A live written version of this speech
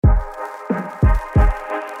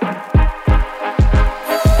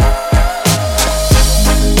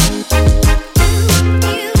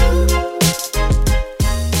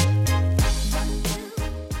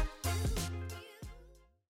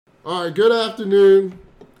right, good afternoon.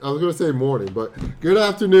 I was going to say morning, but good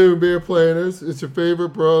afternoon, beer planners. It's your favorite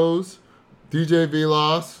bros, DJ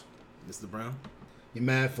Velos. Mr. Brown. Your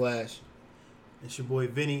Mad Flash. It's your boy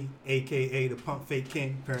Vinny, a.k.a. the Pump Fake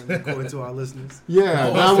King, apparently, according to our listeners. Yeah,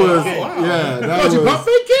 that was... Yeah, that was... You Pump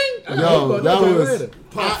Fake King? Yo, that was...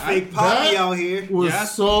 Pump Fake Poppy out here. Was I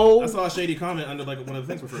saw a shady comment under like one of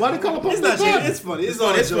the things. Why they call it Pump It's not Fake shit. Poppy? It's funny. It's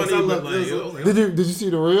funny. I love Like, Did you see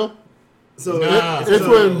the reel? So It's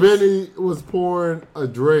when Vinny was pouring a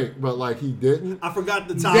drink, but like he didn't. I forgot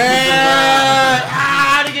the time.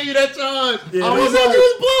 I didn't give you that chance. Yeah, I was like- like, you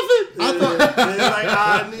was bluffing. I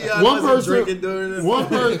thought One person drinking during this. one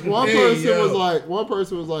person yo.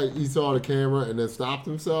 was like he saw the camera and then stopped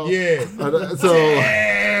himself. Yeah. So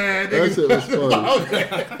Yeah, that shit was funny.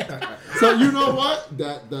 Okay. So you know what?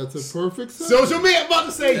 That's a perfect segue. Social media, I'm about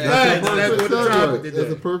to say that. That's what the topic It's a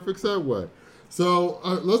did. perfect segue. So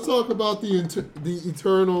let's talk about the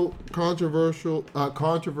eternal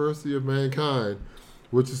controversy of mankind,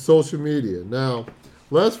 which is social media. Now,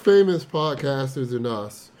 less famous podcasters than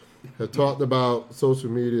us have talked about social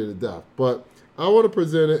media to death, but I want to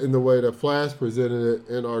present it in the way that Flash presented it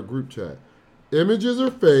in our group chat. Images are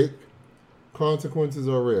fake, consequences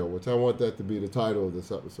are real, which I want that to be the title of this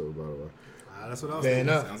episode, by the way. That's what I was Fair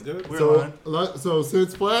thinking. enough. Sounds good. So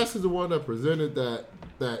since Flash is the one that presented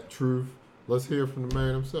that truth, let's hear from the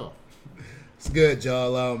man himself. It's good,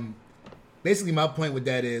 y'all. Basically, my point with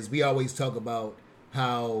that is we always talk about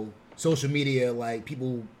how social media, like,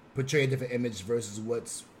 people portray a different image versus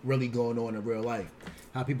what's really going on in real life.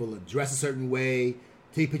 How people dress a certain way,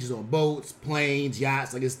 take pictures on boats, planes,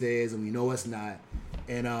 yachts, like it's theirs, and we know it's not.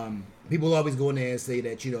 And people always go in there and say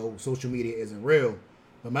that, you know, social media isn't real.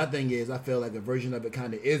 But my thing is, I feel like a version of it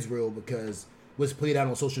kind of is real because what's played out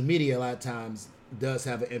on social media a lot of times does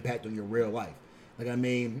have an impact on your real life. Like, I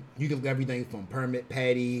mean, you can look at everything from Permit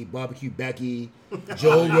Patty, Barbecue Becky,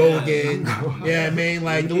 Joe Rogan. Yeah, I mean,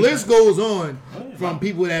 like, the list goes on from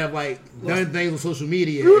people that have, like, done things on social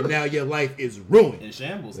media, and now your life is ruined. In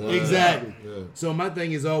shambles. Exactly. Yeah. So my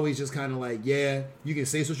thing is always just kind of like, yeah, you can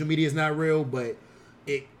say social media is not real, but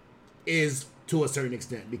it is to a certain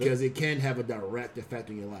extent because it can have a direct effect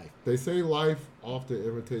on your life. They say life often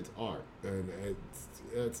imitates art, and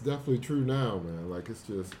it's definitely true now, man. Like it's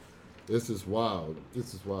just wild.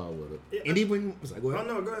 It's just wild with it. And even, go ahead.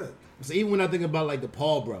 Oh, no, go ahead. So even when I think about like the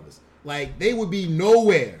Paul brothers, like they would be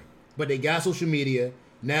nowhere, but they got social media.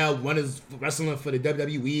 Now one is wrestling for the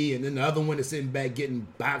WWE, and then the other one is sitting back getting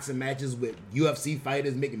boxing matches with UFC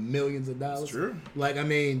fighters making millions of dollars. It's true. Like, I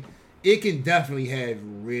mean, it can definitely have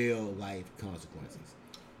real life consequences.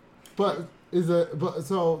 But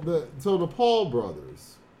so the Paul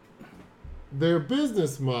brothers, their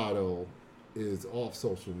business model is off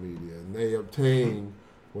social media, and they obtain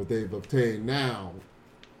what they've obtained now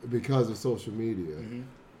because of social media.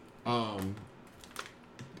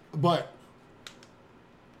 But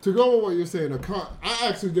to go with what you're saying, I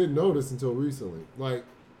actually didn't notice until recently. Like,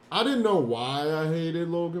 I didn't know why I hated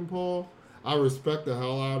Logan Paul. I respect the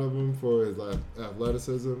hell out of him for his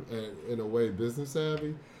athleticism and, in a way, business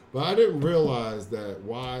savvy. But I didn't realize that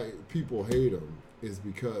why people hate him is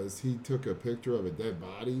because he took a picture of a dead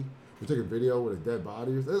body. He took a video with a dead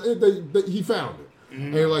body. He found it.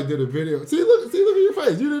 And like did a video. See, look at your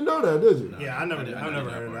face. You didn't know that, did you? Yeah, I never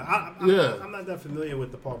heard of that. I'm not that familiar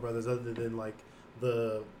with the Paul brothers other than like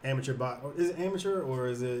the amateur is it amateur or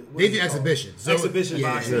is it They do exhibition. So, exhibition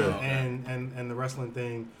yeah, boxing yeah. and the wrestling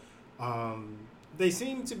thing. They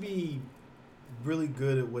seem to be really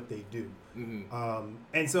good at what they do.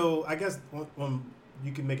 And so I guess when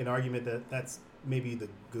you can make an argument that that's maybe the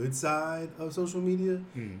good side of social media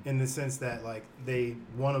in the sense that like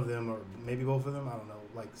one of them or maybe both of them, I don't know,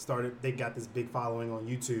 like they got this big following on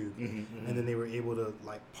YouTube and then they were able to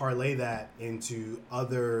like parlay that into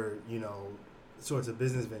other, you know, sorts of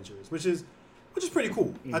business ventures, which is pretty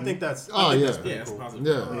cool. I think that's that's pretty cool.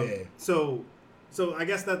 Positive. So I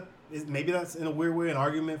guess maybe that's in a weird way an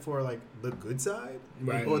argument for like the good side,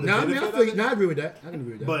 right? Or the I agree with that. I can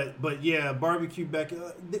agree with that. But yeah, Barbecue Becky.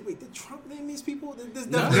 Wait, did Trump name these people? This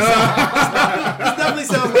definitely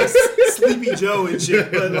sounds like Sleepy Joe and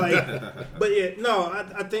shit. But yeah, no.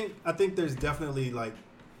 I think there's definitely like,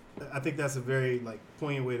 I think that's a very like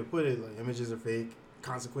poignant way to put it. Like, images are fake,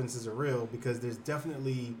 consequences are real, because there's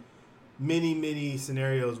definitely many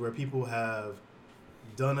scenarios where people have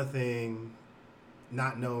done a thing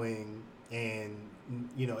not knowing, and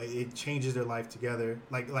you know it changes their life together,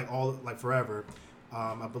 like forever.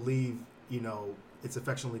 I believe, you know, it's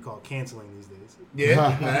affectionately called canceling these days.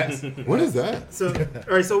 Yeah. What is that? So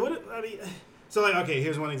all right, so what I mean, So like, okay,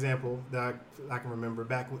 here's one example that I can remember.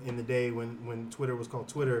 Back in the day when Twitter was called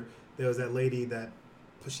Twitter, there was that lady that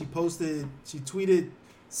she tweeted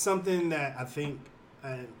something that I think,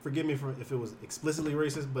 and forgive me if it was explicitly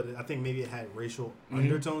racist, but I think maybe it had racial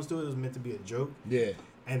undertones to it. It was meant to be a joke. Yeah.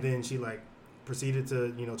 And then she like proceeded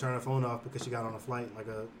to turn her phone off because she got on a flight, like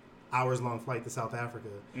a hours-long flight to South Africa.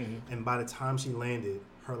 And by the time she landed,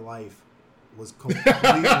 her life was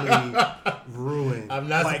completely ruined. I'm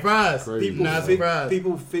not surprised.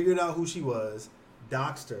 People figured out who she was,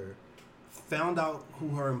 doxed her, found out who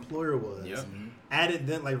her employer was, added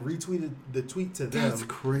them, like retweeted the tweet to them. That's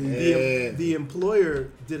crazy. The employer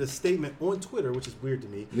did a statement on Twitter, which is weird to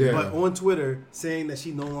me, but on Twitter saying that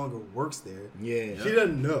she no longer works there. Yeah. She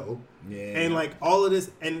doesn't know. Yeah. And like all of this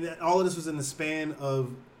was in the span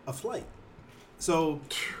of a flight. So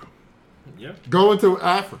going to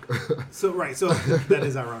Africa. So that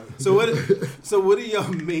is ironic. So what do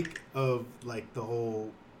y'all make of like the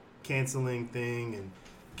whole canceling thing? And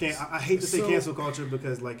I hate to say cancel culture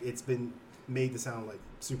because like it's been made to sound like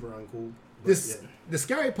super uncool. The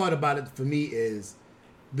scary part about it for me is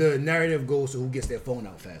the narrative goes to who gets their phone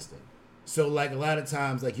out faster. So like a lot of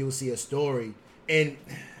times, like you'll see a story, and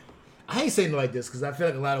I hate saying it like this because I feel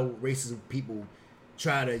like a lot of racist people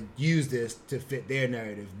try to use this to fit their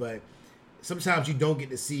narrative, but sometimes you don't get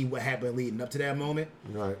to see what happened leading up to that moment.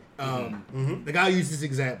 Right. Like I'll use this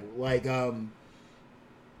example. Like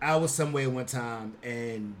I was somewhere one time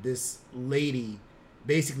and this lady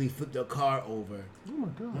basically flipped her car over. Oh my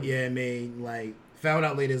God. Yeah, I mean, like found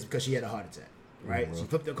out later it's because she had a heart attack. Right? She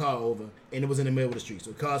flipped her car over and it was in the middle of the street,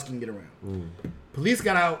 so cars couldn't get around. Police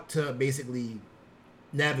got out to basically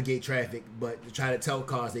navigate traffic, but to try to tell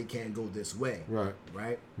cars they can't go this way.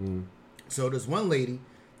 Right? So this one lady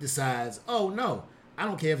decides, oh no, I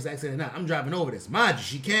don't care if it's an accident or not. I'm driving over this. Mind you,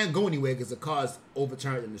 she can't go anywhere because the car's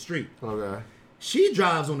overturned in the street. Okay. She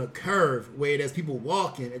drives on a curve where there's people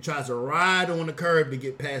walking and tries to ride on the curve to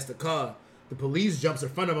get past the car. The police jumps in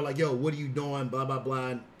front of her like, yo, what are you doing? Blah, blah, blah.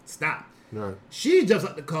 And stop. Right. She jumps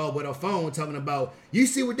out the car with her phone talking about, you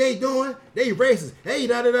see what they doing? They racist. Hey,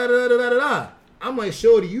 da-da-da-da-da-da-da. I'm like,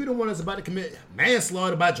 shorty, you the one that's about to commit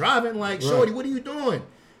manslaughter by driving. Like, shorty, what are you doing?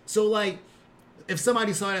 So, like, if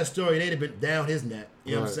somebody saw that story, they'd have been down his neck.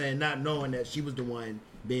 You know what I'm saying? Not knowing that she was the one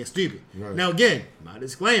being stupid. Right. Now, again, my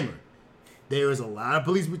disclaimer. There is a lot of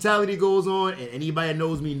police brutality goes on, and anybody that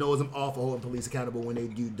knows me knows I'm all for holding police accountable when they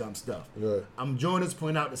do dumb stuff. Right. I'm drawing this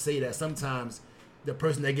point out to say that sometimes the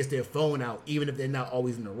person that gets their phone out, even if they're not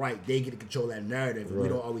always in the right, they get to control that narrative, and we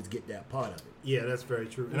don't always get that part of it. Yeah, that's very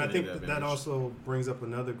true. And I think that also brings up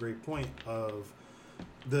another great point of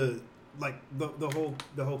the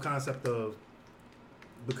whole concept of,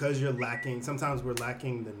 because you're lacking, sometimes we're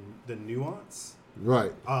lacking the nuance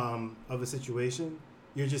of a situation.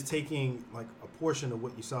 You're just taking like a portion of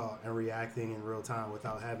what you saw and reacting in real time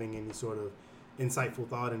without having any sort of insightful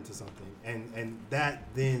thought into something, and that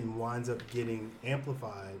then winds up getting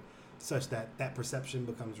amplified such that that perception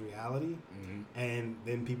becomes reality, and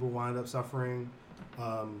then people wind up suffering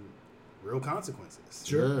real consequences.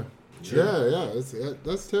 Sure. Yeah.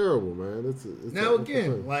 That's terrible, man. It's now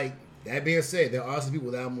again, like that being said, there are some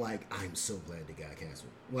people that I'm like, I'm so glad they got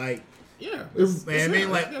canceled. Like. Yeah, man. I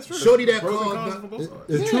mean, like, shorty that called.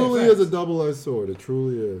 It truly is a double-edged sword. It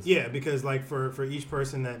truly is. Yeah, because like for each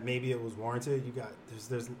person that maybe it was warranted, you got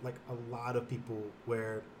there's like a lot of people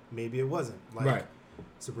where maybe it wasn't. Like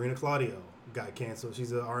Sabrina Claudio got canceled.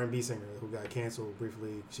 She's an R&B singer who got canceled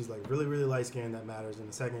briefly. She's like really, really light skinned. That matters in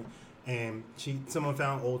a second. And someone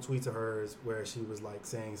found old tweets of hers where she was like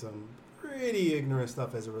saying some pretty ignorant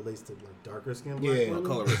stuff as it relates to like darker skin black women.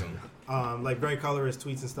 Colorism. Like very colorist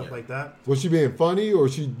tweets and stuff like that. Was she being funny, or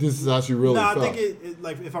this is how she really felt? No, I think it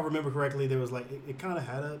like, if I remember correctly, there was like it kind of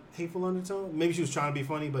had a hateful undertone. Maybe she was trying to be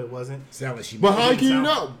funny, but it wasn't. But how can you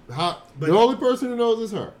know? The only person who knows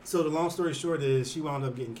is her. So the long story short is she wound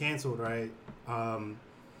up getting canceled, right?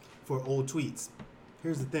 For old tweets.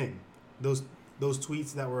 Here's the thing: those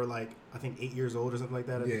tweets that were like, I think 8 years old or something like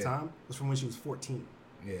that at the time was from when she was 14.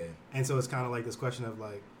 Yeah. And so it's kind of like this question of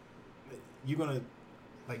like, you're gonna,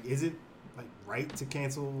 like, is it like right to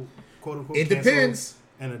cancel, quote unquote? It depends.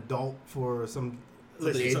 An adult for some.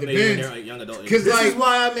 Listen, it depends. Like young adult. Because this is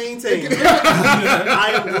why I maintain.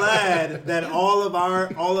 I am glad that all of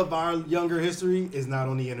our younger history is not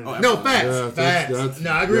on the internet. Oh, no, facts. Facts. No,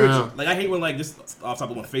 I agree with you. Like I hate when like just off top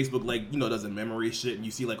of on Facebook, like does a memory shit, and you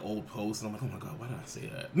see like old posts, and I'm like, oh my god, why did I say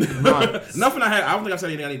that? Right. Nothing I don't think I've said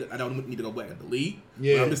anything I don't need to go back and delete.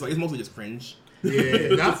 Yeah, but I'm just like, it's mostly just cringe.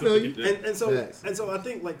 Yeah, I feel you. And so I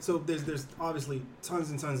think like, so there's obviously tons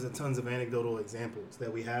and tons and tons of anecdotal examples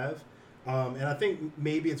that we have And I think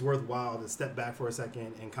maybe it's worthwhile to step back for a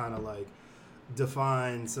second and kind of like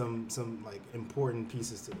define some like important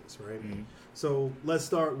pieces to this, right? Mm-hmm. So let's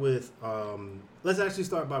start with let's actually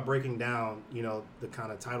start by breaking down, you know, the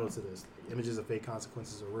kind of title to this: Images Are Fake,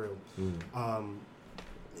 Consequences Are Real. Mm.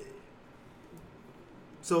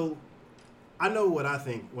 So I know what I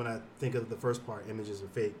think when I think of the first part, images are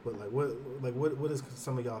fake, but what is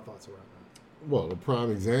some of y'all thoughts around that? Well, the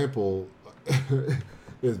prime example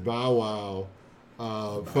is Bow Wow.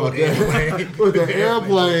 With the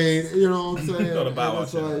airplane, you know what I'm saying? No, the Bow Wow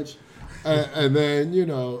challenge. And then, you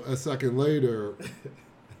know, a second later,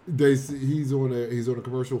 he's on a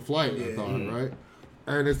commercial flight. I thought, right?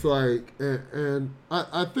 And it's like, and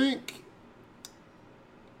I think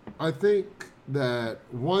that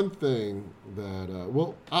one thing that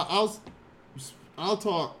I'll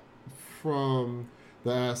talk from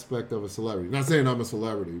the aspect of a celebrity. Not saying I'm a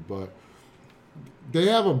celebrity, but they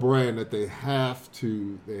have a brand that they have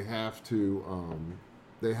to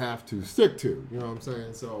stick to. You know what I'm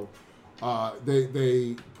saying? So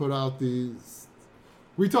they put out these.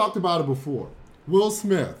 We talked about it before. Will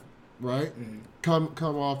Smith, right? Mm-hmm.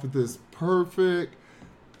 Come off with this perfect.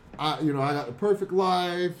 I got the perfect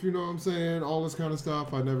life. You know what I'm saying? All this kind of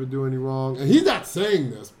stuff. I never do any wrong. And he's not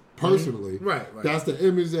saying this personally. Mm-hmm. Right. That's the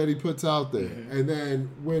image that he puts out there. Mm-hmm. And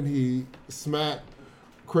then when he smacked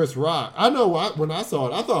Chris Rock, I know when I saw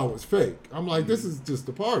it, I thought it was fake. I'm like, this is just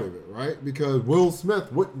a part of it, right? Because Will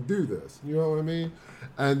Smith wouldn't do this. You know what I mean?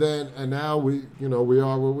 And now we are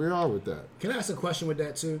where we are with that. Can I ask a question with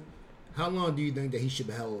that too? How long do you think that he should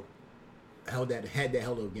have held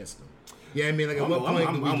against him? Yeah, I mean, like at what point?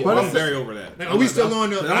 I'm very over that. Like, are we still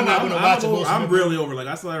on the? I'm not going to watch it. I'm really over. Like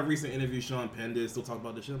I saw a recent interview. Sean Penn did still talk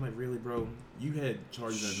about this shit. I'm like, really, bro? You had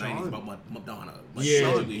charges in the '90s about Madonna, like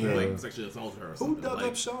sexually assaulted her. Or who dug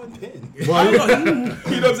up Sean Penn? Well, you know what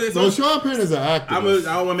I'm saying? So Sean Penn is an actor. I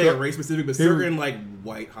don't want to make it race specific, but certain like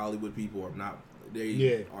white Hollywood people are not.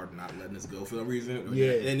 They are not letting this go for some reason.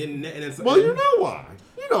 Yeah, and it's, well, you know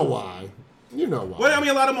why? Well, I mean,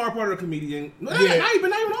 a lot of them are part of the comedian. Not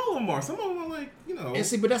even all of them are. Some of them are like, you know. And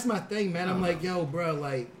see, but that's my thing, man. I'm like, yo, bro,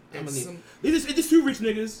 like, it's just two rich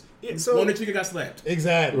niggas. Yeah, so one nigga got slapped.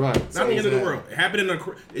 Exactly. Right. Not the end of the world. It happened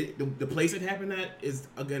in the place it happened at is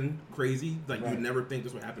again crazy. Like you'd never think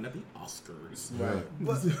this would happen at the Oscars. Right.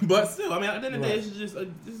 But still, I mean, at the end of the day,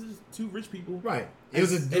 this is two rich people. Right. It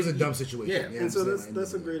was a dumb situation. Yeah. And so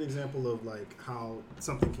that's a great example of like how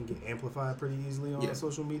something can get amplified pretty easily on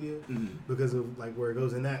social media because of like where it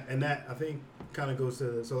goes in that I think kind of goes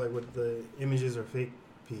to like with the images are fake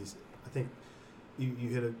piece. I think you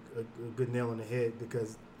hit a good nail on the head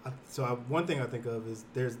because one thing I think of is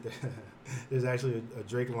there's actually a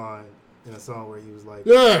Drake line in a song where he was like,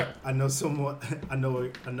 I know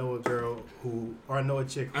a girl who, or I know a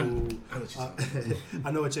chick who,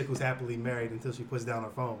 I know a chick who's happily married until she puts down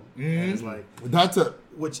her phone. Mm-hmm. And it's like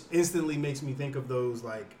which instantly makes me think of those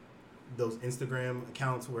Instagram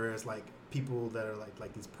accounts where it's like people that are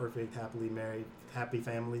like these perfect happily married happy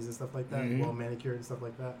families and stuff like that, well manicured and stuff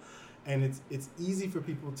like that. And it's easy for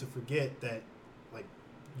people to forget that, like,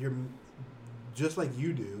 you're just like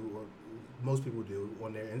you do, or most people do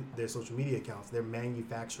on their social media accounts. They're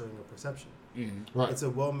manufacturing a perception. Mm-hmm. Right. It's a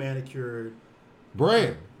well manicured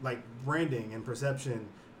brand, like branding and perception,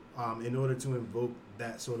 in order to invoke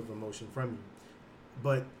that sort of emotion from you.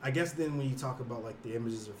 But I guess then when you talk about like the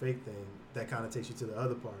images are fake thing, that kind of takes you to the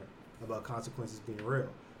other part about consequences being real,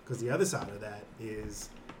 because the other side of that is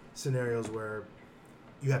scenarios where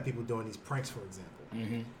you have people doing these pranks, for example.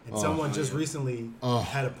 And someone just recently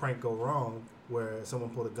had a prank go wrong where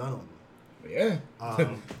someone pulled a gun on them. Yeah.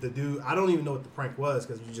 The dude, I don't even know what the prank was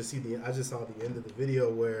because I just saw the end of the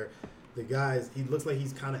video where the guy's, he looks like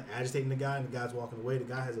he's kind of agitating the guy and the guy's walking away. The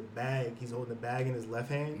guy has a bag. He's holding the bag in his left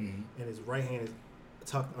hand and his right hand is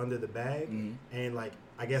tucked under the bag. And like,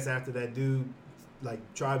 I guess after that dude like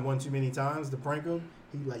tried one too many times to prank him,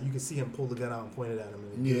 he like, you can see him pull the gun out and point it at him,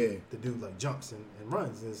 and the dude like jumps and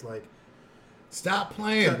runs. And it's like, stop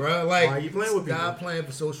playing, bro. Like, why are you playing with people? Stop playing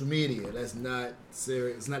for social media. That's not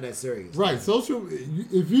serious. It's not that serious. Right. If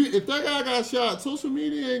that guy got shot, social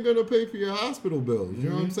media ain't gonna pay for your hospital bills. You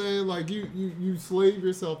know what I'm saying? Like you slave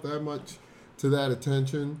yourself that much to that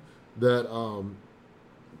attention that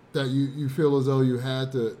that you feel as though you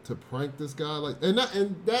had to prank this guy. Like, and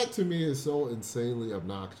that to me is so insanely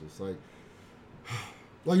obnoxious. Like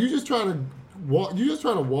you're just trying to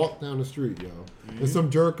walk down the street, yo, and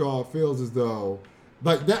some jerk off feels as though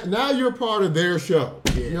like that. Now you're part of their show.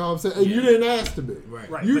 Yeah. You know what I'm saying? And you didn't ask to be.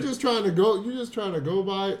 Right. You're just trying to go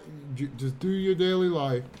by, just do your daily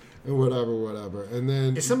life, and whatever. And then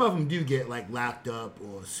and some of them do get like locked up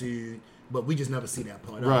or sued, but we just never see that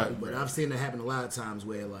part. Right. Of it. But I've seen that happen a lot of times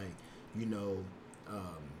where like, you know,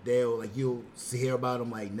 they'll like you'll hear about them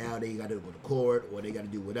like now they got to go to court or they got to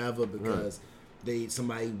do whatever because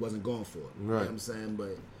somebody wasn't going for it. You know what I'm saying?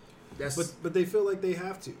 But that's but they feel like they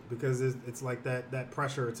have to because it's like that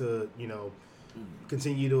pressure to, you know,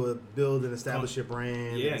 continue to build and establish your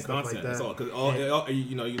brand. Yeah, and stuff content. like that. That's all. Because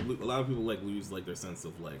you know, a lot of people like lose like their sense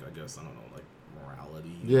of like, I guess, I don't know, like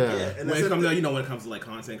morality. Yeah. And when it comes to, you know, when it comes to like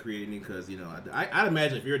content creating, because, you know, I'd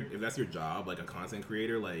imagine if that's your job, like a content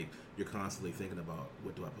creator, like you're constantly thinking about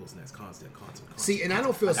what do I post next, content. See, and I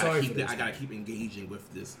don't feel sorry for this. I gotta keep engaging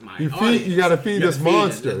with this. You gotta feed this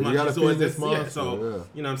monster. You gotta feed this monster. So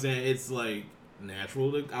you know what I'm saying? It's like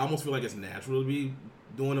natural. I almost feel like it's natural to be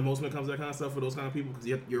doing the most when it comes to that kind of stuff for those kind of people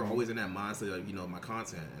because you're always in that mindset of, you know, my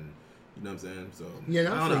content and you know what I'm saying. So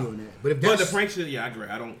yeah, I don't know. That. But the prank shit, yeah, I agree.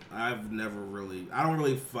 I don't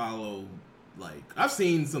really follow. Like I've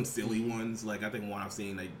seen some silly ones. Like I think one I've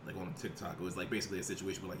seen like on TikTok. It was like basically a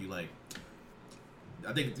situation where like you like.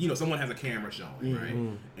 I think, you know, someone has a camera showing, right?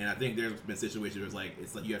 And I think there's been situations where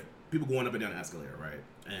it's like you have people going up and down the escalator, right?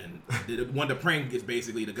 And the prank is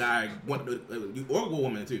basically the guy, or a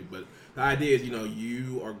woman too, but the idea is, you know,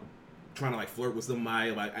 you are trying to like flirt with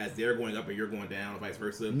somebody like as they're going up and you're going down, vice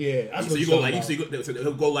versa. Yeah, so you go like so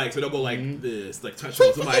they'll go like this, like touch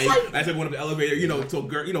on somebody as they're going up the elevator. You know, so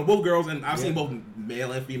you know, both girls, and I've seen both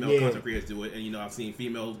male and female content creators do it, and you know, I've seen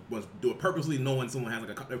female ones do it purposely, knowing someone has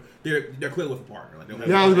like they're clearly with a partner. Like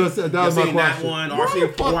I was gonna say that was my question. That one,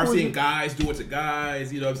 or I've seen guys do it to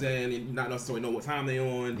guys. You know what I'm saying? And not necessarily know what time they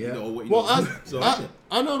on. Yeah. You know what?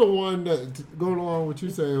 I know the one that going along with what you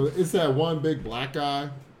saying. It's that one big black guy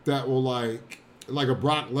that will like a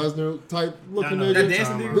Brock Lesnar type looking nigga. That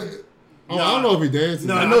dancing dude? I don't know if he dances.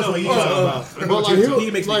 No, I know what you're talking about. But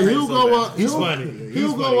like he'll go up.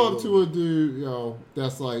 He'll go up to a dude, you know,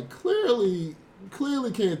 that's like clearly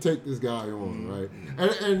can't take this guy on, right?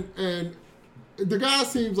 And the guy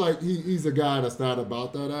seems like he's a guy that's not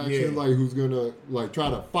about that action, like who's gonna like try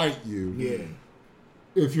to fight you. Yeah.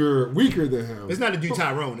 If you're weaker than him. It's not the dude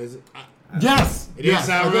Tyrone, is it? Yes. It is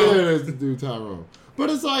Tyrone. It is the dude Tyrone. But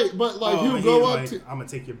it's like, he'll go up to. I'm gonna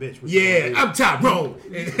take your bitch. Yeah, I'm Tyrone.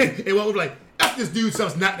 And what was like, after this dude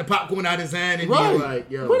starts knocking the popcorn out of his hand, and you're like,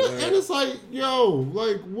 yo. But and it's like, yo,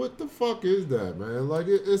 like, what the fuck is that, man? Like,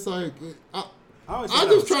 it's like, I'm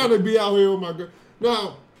just trying to be out here with my girl.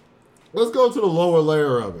 Now, let's go to the lower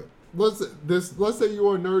layer of it. Let's say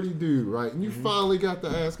you're a nerdy dude, right? And you finally got to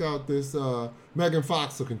ask out this Megan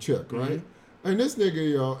Fox looking chick, right? Mm-hmm. And this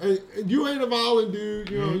nigga, yo, and you ain't a violent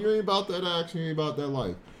dude, you know, you ain't about that action, you ain't about that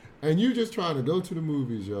life. And you just trying to go to the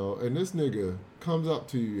movies, yo, and this nigga comes up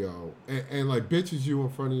to you, yo, and like bitches you in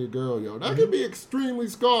front of your girl, yo. That can be extremely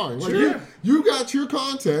scarring. Like you got your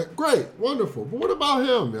content, great, wonderful. But what about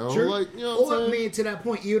him, yo? Sure. Like, you know what I'm saying? I mean, to that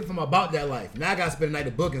point, even if I'm about that life, now I gotta spend the night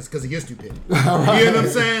at bookings because of your stupidity. You know what I'm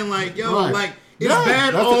saying? Like, yo, like it's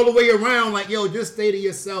bad all the way around. Like, yo, just stay to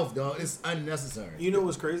yourself, dog. It's unnecessary. You know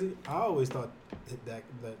what's crazy? I always thought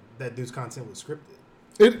that dude's content was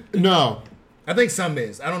scripted. No. I think some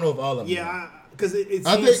is. I don't know if all of them. Yeah, because it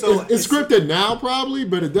I seems think it's scripted now, probably,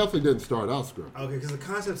 but it definitely didn't start out scripted. Okay, because the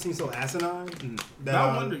concept seems so asinine that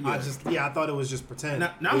I thought it was just pretend.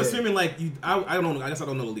 Now I'm assuming like I don't know. I guess I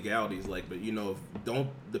don't know the legalities, like, but you know, don't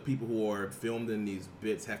the people who are filmed in these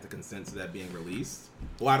bits have to consent to that being released?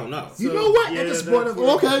 Well, I don't know. You know what? Yeah, at this point,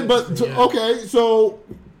 okay, so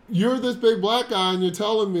you're this big black guy, and you're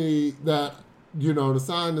telling me that, you know, to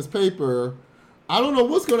sign this paper. I don't know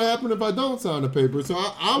what's going to happen if I don't sign the paper, so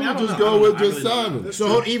I would just go with just signing.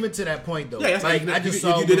 So even to that point, though, yeah, like I just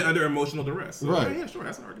saw you did it under emotional duress, so, right? Yeah, sure,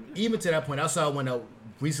 that's an argument. Even to that point, I saw one that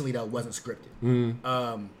recently that wasn't scripted.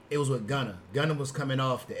 It was with Gunna. Gunna was coming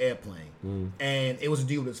off the airplane, and it was a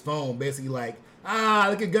dude with his phone, basically like,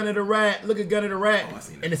 look at Gunna the Rat, look at Gunna the Rat,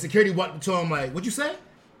 and the security walked up to him like, "What you say?"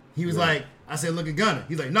 He was like, I said, look at Gunna.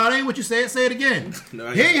 He's like, no, that ain't what you said. Say it again. He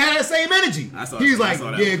ain't had that same energy. He's like,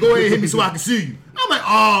 yeah, go ahead and hit me so I can see you.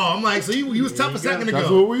 I'm like, so you was tough a second ago.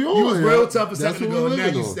 That's what we on. You was real tough a That's second ago. And now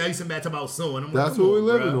you some bad talk about suing. That's what we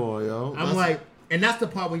living on, yo. I'm like, and that's the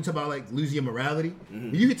part when you talk about like losing your morality.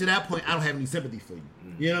 When you get to that point, I don't have any sympathy for you.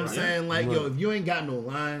 You know what I'm saying? Like, yo, if you ain't got no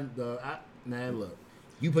line, man, look,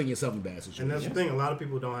 you putting yourself in a bad situation. And that's the thing. A lot of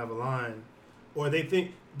people don't have a line, or they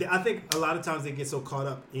think. I think a lot of times they get so caught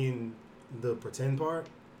up in the pretend part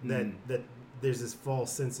that there's this false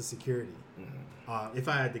sense of security. If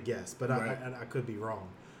I had to guess, but I could be wrong.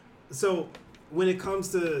 So when it comes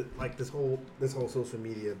to like this whole social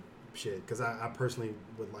media shit, because I personally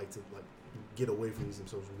would like to like get away from using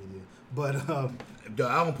social media. But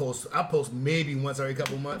Dog, I don't post. I post maybe once every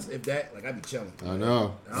couple months, if that. Like I be chilling. I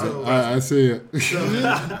know. So- I see it.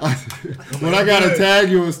 When I gotta tag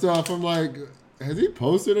you and stuff, I'm like, has he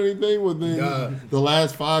posted anything within the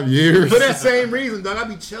last 5 years? For that same reason, dog, I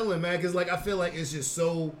be chilling, man, because like I feel like it's just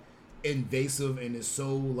so invasive and it's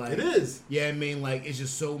so like it is. Yeah, I mean, like it's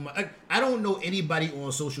just so much. Like, I don't know anybody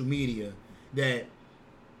on social media that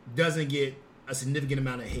doesn't get a significant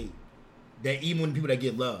amount of hate. That even when people that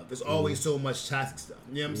get love, there's always so much toxic stuff.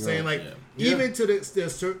 You know what I'm saying? Like even to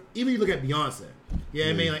the even you look at Beyonce. Yeah,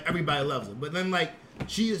 I mean, like everybody loves her, but then like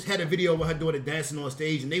she just had a video with her daughter dancing on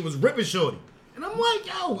stage and they was ripping Shorty, and I'm like,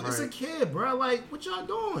 yo, it's a kid, bro. Like, what y'all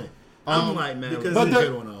doing? I'm like, man, because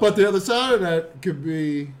but the other side of that could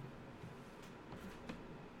be.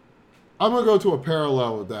 I'm gonna go to a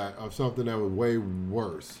parallel with that of something that was way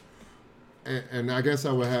worse, and I guess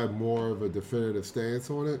I would have more of a definitive stance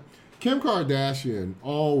on it. Kim Kardashian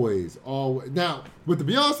always now with the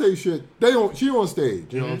Beyonce shit, she on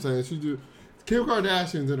stage. You know what I'm saying? Kim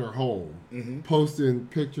Kardashian's in her home, posting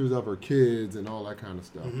pictures of her kids and all that kind of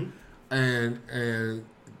stuff, and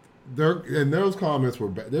those comments were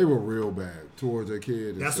bad. They were real bad towards her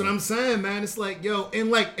kid. That's what I'm saying, man. It's like, yo,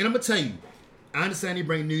 and I'm gonna tell you, I understand you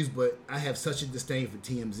bring news, but I have such a disdain for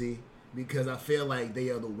TMZ. Because I feel like they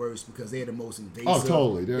are the worst because they're the most invasive. Oh,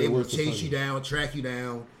 totally. They will chase you down, track you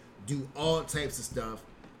down, do all types of stuff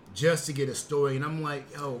just to get a story. And I'm like,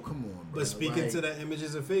 yo, come on, bro. But speaking to that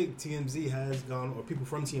images are fake, TMZ has gone, or people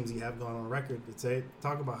from TMZ have gone on record to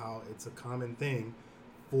talk about how it's a common thing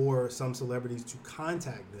for some celebrities to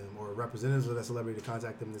contact them or representatives of that celebrity to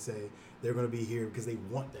contact them to say they're going to be here because they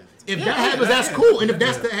want that. If that happens, that's cool. And if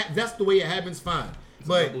that's the way it happens, fine.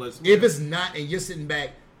 But if it's not and you're sitting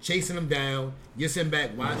back chasing them down, you're sitting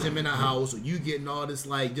back watching them in a house, or you getting all this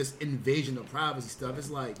like just invasion of privacy stuff. It's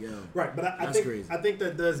like, yo, right. But I think crazy. I think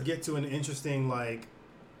that does get to an interesting like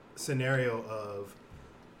scenario of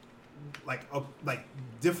like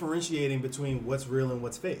differentiating between what's real and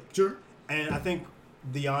what's fake. Sure. And I think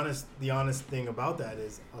the honest thing about that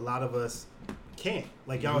is a lot of us can't.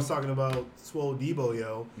 Like y'all was talking about Swole Debo,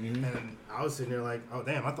 yo, and I was sitting there like, oh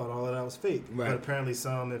damn, I thought all of that was fake. Right. But apparently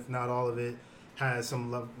some, if not all of it, has some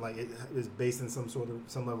level, like it is based in some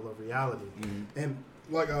level of reality, and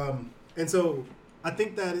like and so I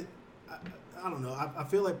think that I don't know. I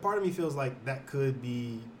feel like part of me feels like that could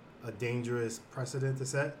be a dangerous precedent to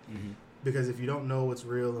set because if you don't know what's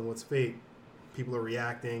real and what's fake, people are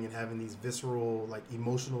reacting and having these visceral, like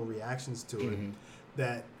emotional reactions to it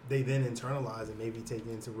that they then internalize and maybe take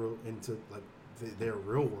into their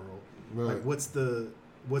real world. Right. Like what's the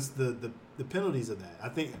penalties of that? I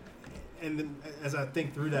think. And then as I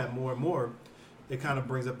think through that more and more, it kind of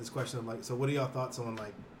brings up this question of like, so what are y'all thoughts on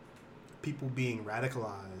like people being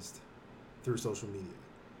radicalized through social media?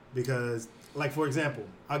 Because like, for example,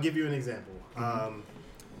 I'll give you an example.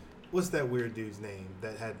 What's that weird dude's name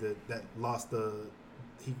that had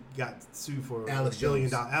he got sued for Alex $1 billion?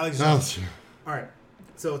 Jones. Alex Jones. All right.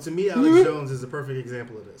 So to me, Alex Jones is a perfect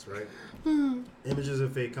example of this, right? Images are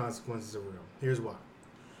fake, consequences are real. Here's why.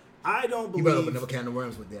 I don't believe. You better open up a can of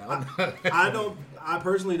worms with that. I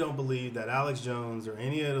personally don't believe that Alex Jones or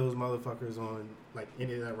any of those motherfuckers on like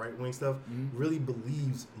any of that right wing stuff really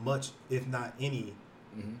believes much, if not any,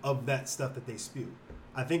 of that stuff that they spew.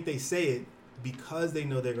 I think they say it because they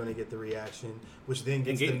know they're going to get the reaction, which then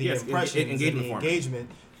gets them the impressions and the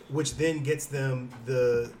engagement, which then gets them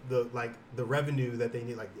the revenue that they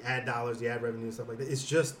need, like the ad dollars, the ad revenue and stuff like that. It's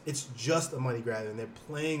just a money grab, and they're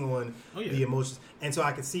playing on the emotions. And so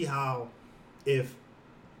I can see how if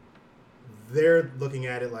they're looking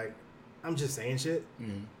at it like, I'm just saying shit,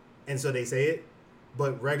 and so they say it,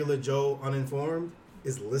 but regular Joe uninformed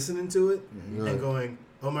is listening to it and going,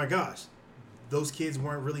 oh my gosh, those kids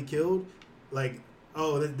weren't really killed. Like,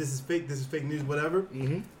 oh, this is fake news, whatever.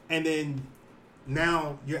 And then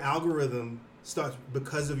now your algorithm starts,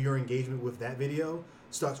 because of your engagement with that video,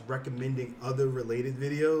 starts recommending other related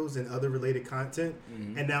videos and other related content.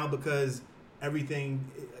 And now because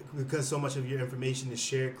so much of your information is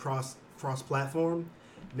shared cross-platform,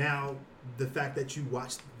 now the fact that you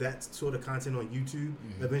watch that sort of content on YouTube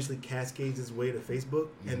eventually cascades its way to Facebook,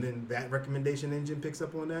 and then that recommendation engine picks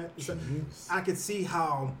up on that. So I could see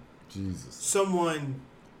how someone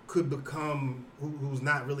could become, who's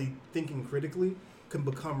not really thinking critically, can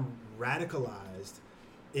become radicalized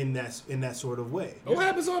in that sort of way. It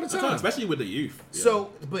happens all the time, especially with the youth.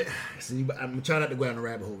 So, but see, I'm trying not to go down the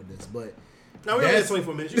rabbit hole with this, but now we only have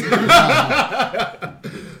 24 minutes.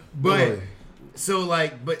 But so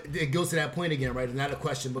but it goes to that point again, right? And now the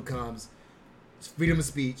question becomes freedom of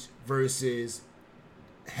speech versus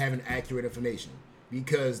having accurate information,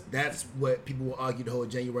 because that's what people will argue the whole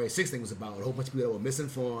January 6th thing was about. A whole bunch of people that were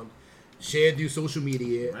misinformed, shared through social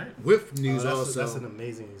media with news also. That's an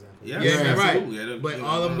amazing example. Yeah, absolutely. Right. But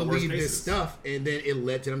all of them believed this stuff, and then it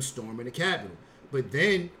led to them storming the Capitol. But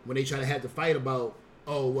then when they try to have the fight about,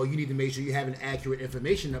 oh, well, you need to make sure you're having accurate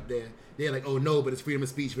information up there, they're like, oh, no, but it's freedom of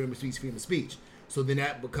speech, freedom of speech, freedom of speech. So then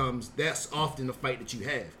that's often the fight that you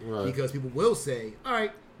have. Right. Because people will say, all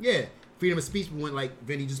right, yeah, freedom of speech, but when, like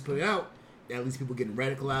Vinny just put it out, at least people getting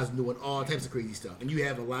radicalized and doing all types of crazy stuff. And you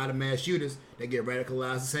have a lot of mass shooters that get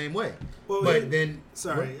radicalized the same way. Well, I was just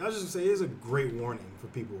going to say, here's a great warning for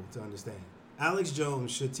people to understand. Alex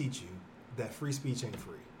Jones should teach you that free speech ain't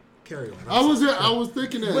free. Carry on. I was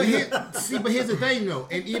thinking that. But here's the thing, though.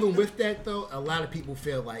 And even with that, though, a lot of people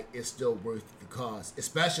feel like it's still worth the cost,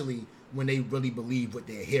 especially when they really believe what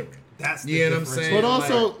they're hearing. That's you know what I'm saying. But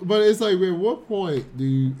also, but it's like, at what point do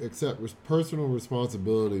you accept personal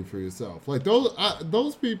responsibility for yourself? Like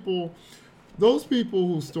those people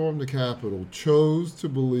who stormed the Capitol chose to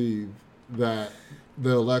believe that the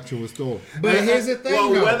election was stolen. But here's the thing,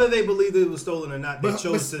 well, whether they believed it was stolen or not, they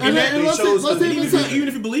chose to. Even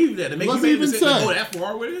if you believe that, it makes you even go that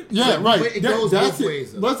far with it. Yeah, right. But it goes both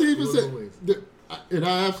ways. Let's even say, and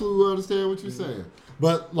I absolutely understand what you're saying,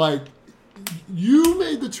 but like, you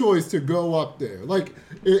made the choice to go up there. Like,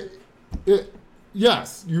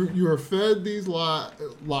 yes, you are fed these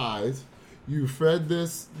lies. You fed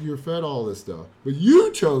this. You're fed all this stuff, but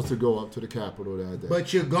you chose to go up to the Capitol that day.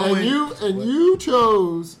 But you're going, you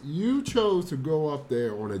chose to go up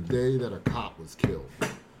there on a day that a cop was killed.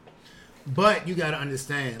 But you got to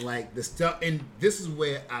understand, like, the stuff, and this is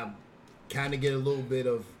where I kind of get a little bit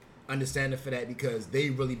of understanding for that, because they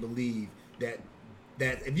really believe that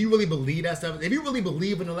if you really believe that stuff, if you really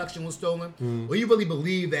believe an election was stolen, or you really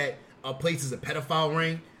believe that a place is a pedophile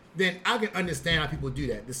ring, then I can understand how people do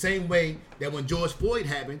that. The same way that when George Floyd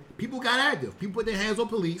happened, people got active. People put their hands on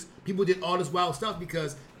police. People did all this wild stuff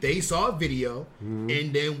because they saw a video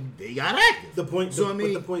and then they got active. The point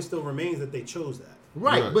still remains that they chose that.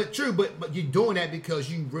 Right. But true. But you're doing that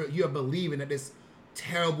because you're believing that this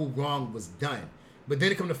terrible wrong was done. But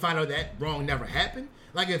then it come to find out that wrong never happened.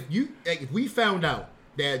 Like if we found out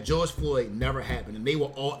that George Floyd never happened and they were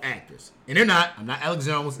all actors, and they're not. I'm not Alex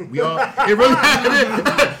Jones. It really happened.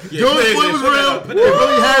 George Floyd was real. It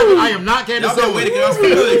really happened. I am not Candace Owens.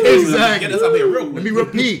 Exactly. Get us out here real quick. Let me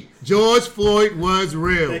repeat. George Floyd was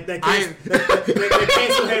real. That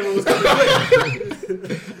cancel hammer was coming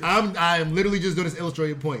quick. I am literally just doing this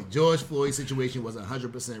illustrated point. George Floyd's situation was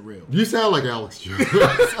 100% real. You sound like Alex Jones.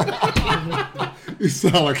 You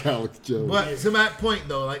sound like Alex Jones. But to my point,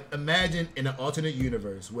 though, like, imagine in an alternate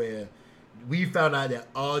universe where we found out that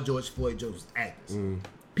all George Floyd jokes was actors.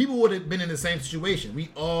 People would have been in the same situation. We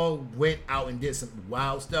all went out and did some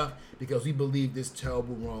wild stuff because we believed this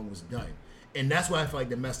terrible wrong was done. And that's why I feel like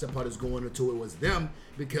the messed up part is going into it was them,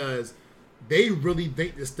 because they really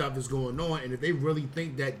think this stuff is going on, and if they really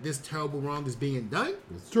think that this terrible wrong is being done,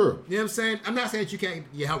 it's true. You know what I'm saying? I'm not saying that you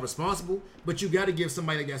can't get held responsible, but you got to give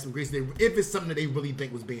somebody that got some grace if it's something that they really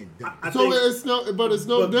think was being done. It's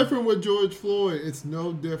no different with George Floyd. It's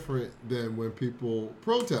no different than when people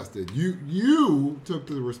protested. You took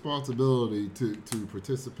the responsibility to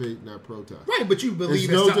participate in that protest, right? But you believe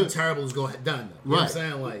that something terrible is going to done, though. You know what I'm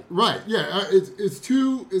saying? Like, right? Yeah, it's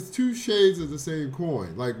two shades of the same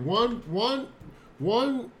coin. Like one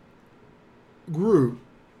group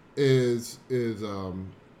is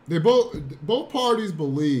they both parties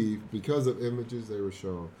believe, because of images they were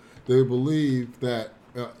shown, they believe that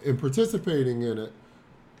in participating in it,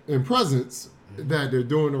 in presence, that they're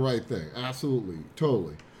doing the right thing. Absolutely,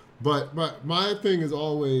 totally. But my thing is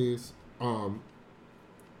always, no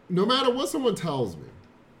matter what someone tells me,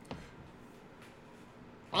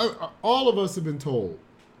 all of us have been told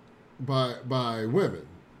by women,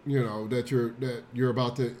 you know, that you're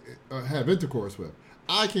about to have intercourse with.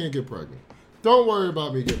 I can't get pregnant. Don't worry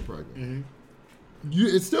about me getting pregnant.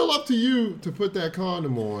 It's still up to you to put that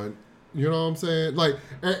condom on. You know what I'm saying? Like,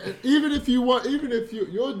 even if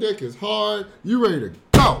your dick is hard, you ready to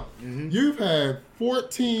go. You've had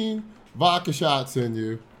 14 vodka shots in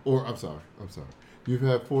you, or I'm sorry. You've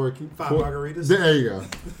had 5 margaritas. There you go.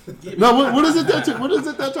 No, what is it that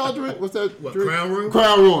y'all drink? What's that drink? Crown Royal?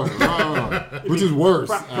 Crown Royal. Which is worse.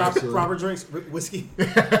 Proper drinks, whiskey.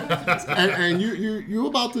 and you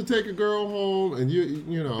about to take a girl home, and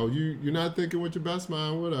you're not thinking with your best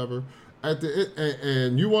mind, whatever.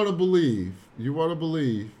 And you want to believe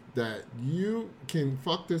that you can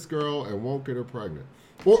fuck this girl and won't get her pregnant,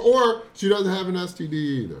 or she doesn't have an STD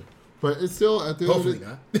either. But it's still at the end Hopefully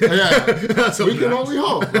of the not. Yeah, So we can not. only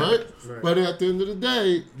hope, right? Right. But at the end of the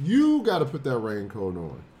day, you got to put that raincoat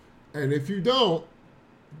on, and if you don't,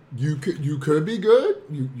 you could be good.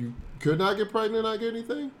 You could not get pregnant, not get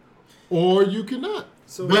anything, or you cannot.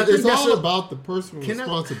 So But I think it's that's all a- about the personal Can I-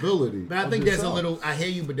 responsibility. But I of think there's a yourself. little. I hear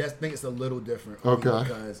you, but I think it's a little different. Okay.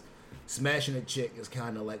 Because smashing a chick is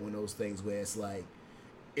kind of like one of those things where it's like,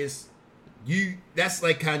 it's you. That's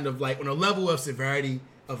like kind of like on a level of severity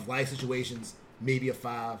of life situations. Maybe a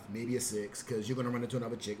 5, maybe a 6, because you're gonna run into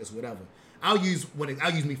another chick. It's whatever. I'll use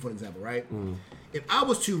me for an example, right? If I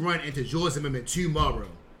was to run into George Zimmerman tomorrow,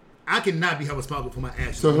 I cannot be held responsible for my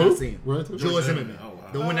actions. So when who? I see him. Right. George Zimmerman. Oh, wow.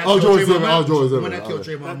 The one that Oh, killed George Trayvon Zimmerman. Martin. Oh, George The one Zimmerman. that killed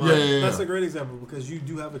Okay. Trayvon That- Martin. Yeah. That's a great example because you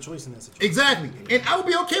do have a choice in that situation. Exactly. And I would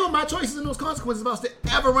be okay with my choices and those consequences if I was to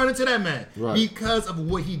ever run into that man. Right. Because of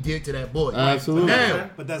what he did to that boy. Absolutely. Now,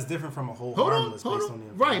 But that's different from a whole hold on, harmless hold based on. on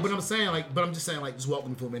the Right, but information. I'm just saying, just walk with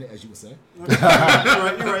me for a minute, as you would say. You're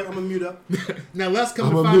right. I'm gonna mute up. Now let's come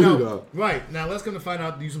I'm to a find mute out. up. Right. Now let's come to find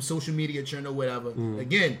out, use some social media churn or whatever.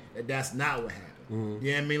 Again, that's not what happened.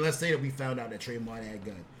 Yeah, I mean, let's say that we found out that Trayvon Martin had a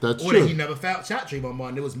gun. That's or true. that he never shot Trayvon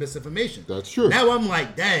Martin. There was misinformation. That's true. Now I'm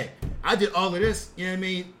like, dang, I did all of this, you know what I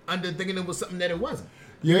mean, under thinking it was something that it wasn't.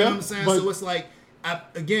 You know Yeah, what I'm saying? but- So it's like,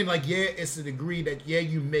 it's a degree that,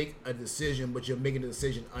 you make a decision, but you're making a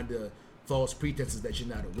decision under false pretenses that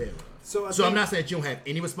you're not aware of. So I I'm think- not saying that you don't have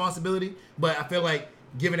any responsibility, but I feel like,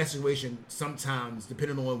 given that situation, sometimes,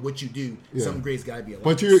 depending on what you do, Yeah. some grade's got to be allowed.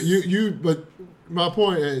 But but my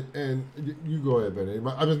point, and you go ahead, Benny.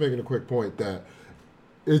 I'm just making a quick point that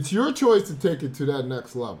it's your choice to take it to that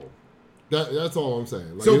next level. That's all I'm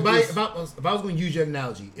saying. Like, So it's- if I was going to use your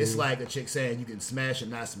analogy, it's like a chick saying you can smash or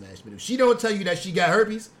not smash, but if she don't tell you that she got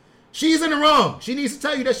herpes, she's in the wrong. She needs to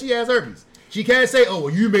tell you that she has herpes. She can't say, "Oh,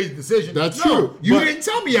 well, you made the decision." That's No, true. You But- didn't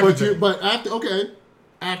tell me everything. But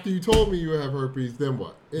after you told me you have herpes, then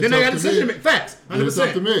what? It's Then I up got a to decision to me. make. Facts. 100%. It's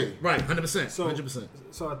up to me. Right. 100%. So 100%.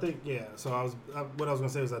 So I think So what I was gonna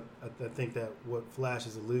say was I think that what Flash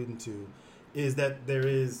is alluding to is that there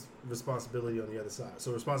is responsibility on the other side.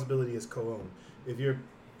 So responsibility is co-owned. If you're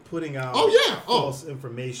putting out false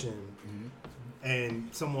information and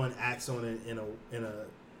someone acts on it in a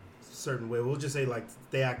certain way, we'll just say like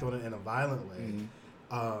they act on it in a violent way,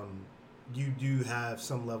 you do have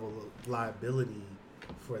some level of liability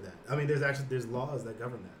for that. I mean, there's laws that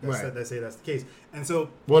govern that. Right. That say that's the case. And so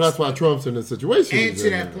Well, that's why Trump's in the situation. And he's to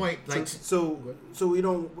in that now. point, like, so we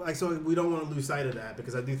don't want to lose sight of that,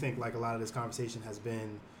 because I do think like a lot of this conversation has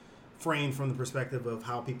been framed from the perspective of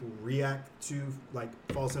how people react to like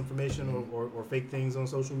false information or fake things on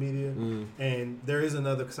social media, and there is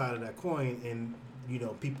another side of that coin, and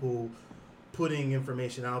people putting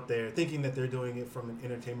information out there thinking that they're doing it from an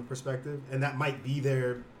entertainment perspective, and that might be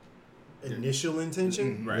their initial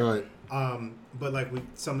intention. Right. But like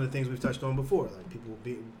some of the things we've touched on before, like people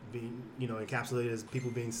being encapsulated as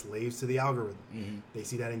people being slaves to the algorithm. They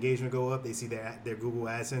see that engagement go up, they see their Google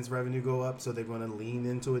AdSense revenue go up, so they're going to lean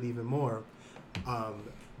into it even more.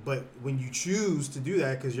 But when you choose to do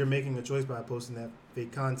that, because you're making a choice by posting that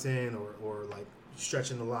fake content or like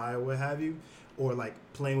stretching the lie or what have you, or like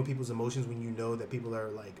playing with people's emotions when you know that people are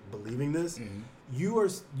like believing this,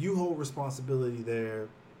 you hold responsibility there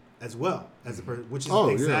as well as a person, which is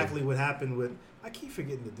exactly what happened with. I keep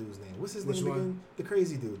forgetting the dude's name. What's his name again? The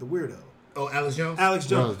crazy dude, the weirdo. oh, Alex Jones? Alex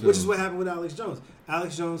Jones, Alex which is Jones. what happened with Alex Jones.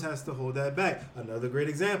 Alex Jones has to hold that back. Another great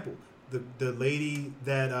example: the lady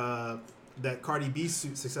that Cardi B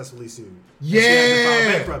successfully sued. And she had to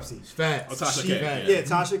file bankruptcy. Facts. Oh, Tasha She- K. facts. Yeah,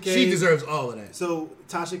 Tasha K. She deserves all of that. So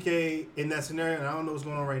Tasha K in that scenario, and I don't know what's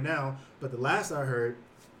going on right now, but the last I heard,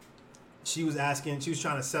 she was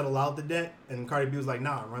trying to settle out the debt, and Cardi B was like,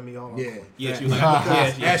 "Nah, run me all." Yeah. Yeah, she was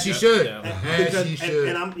like, As she should. Yeah. As she should.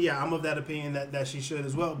 And I'm of that opinion that she should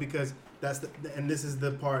as well, because and this is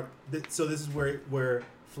the part so this is where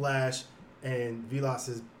Flash and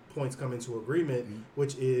Velas's points come into agreement,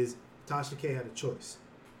 which is Tasha K had a choice,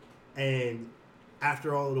 and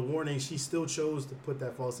after all of the warnings, she still chose to put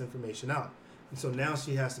that false information out, and so now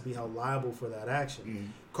she has to be held liable for that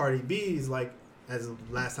action. Cardi B is like, as the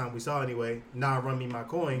last time we saw anyway, "Nah, run me my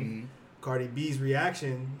coin." Cardi B's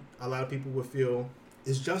reaction, a lot of people would feel,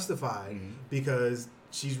 is justified because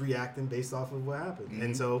she's reacting based off of what happened.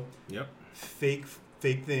 And so Yep. fake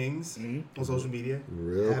things on social media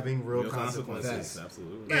having real consequences.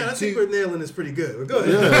 Absolutely. Man, I think we're nailing this pretty good. But go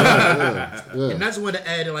ahead. Yeah. And that's what to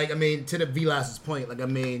add, like, I mean, to the Velas's point, like, I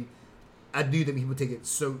mean, I do think people take it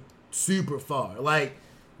so super far. Like,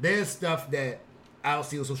 there's stuff that I'll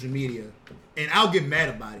see on social media, and I'll get mad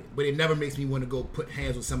about it, but it never makes me want to go put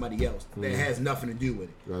hands with somebody else that has nothing to do with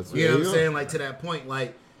it. That's You know there what you I'm go. saying? Like, to that point,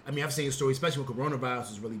 like, I mean, I've seen stories, especially when coronavirus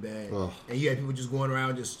was really bad, Ugh. and you had people just going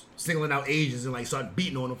around just singling out Asians and like start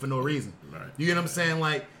beating on them for no reason. Right. You get what I'm saying?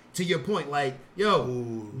 Like, to your point, like,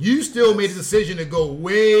 yo, you still made a decision to go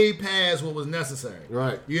way past what was necessary.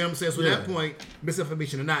 Right. You know what I'm saying? So at that point,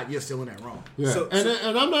 misinformation or not, you're still in that wrong. Yeah, So-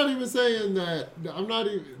 and I'm not even saying that. I'm not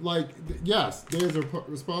even like. Yes, there's a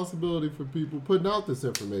responsibility for people putting out this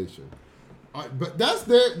information, but that's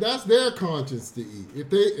their conscience to eat.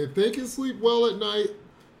 If they can sleep well at night,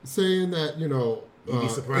 saying that You'd be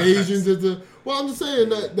surprised. Asians are the I'm just saying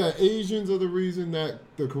that Asians are the reason that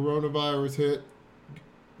the coronavirus hit.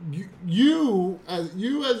 You as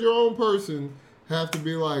your own person have to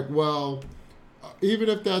be like, well, even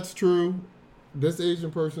if that's true, this Asian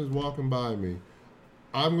person is walking by me.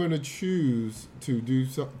 I'm going to choose to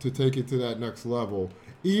to take it to that next level,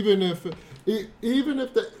 even if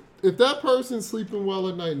that person's sleeping well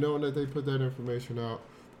at night, knowing that they put that information out.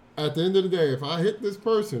 At the end of the day, if I hit this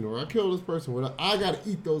person or I kill this person, I got to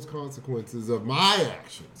eat those consequences of my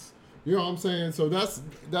actions. You know what I'm saying? So that's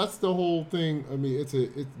the whole thing. I mean,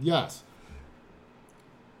 yes.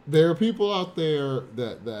 There are people out there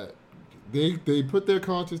that they put their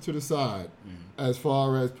conscience to the side as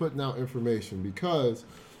far as putting out information because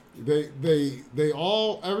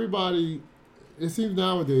everybody. It seems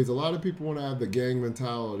nowadays a lot of people want to have the gang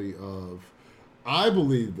mentality of, I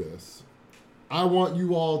believe this. I want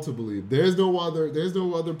you all to believe. There's no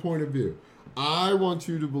other point of view. I want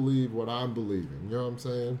you to believe what I'm believing. You know what I'm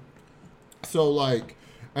saying? So like,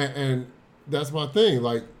 and that's my thing.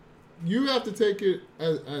 Like, you have to take it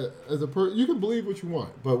as a person. You can believe what you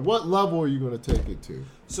want, but what level are you going to take it to?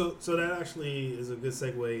 So that actually is a good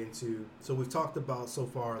segue into. So we've talked about so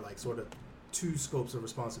far like sort of two scopes of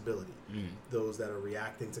responsibility: those that are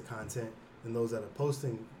reacting to content and those that are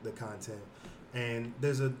posting the content. And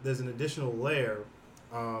there's an additional layer,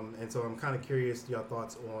 and so I'm kind of curious your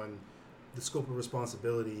thoughts on the scope of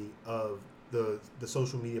responsibility of the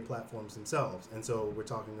social media platforms themselves. And so we're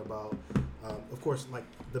talking about, of course, like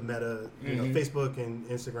the meta, you know, Facebook and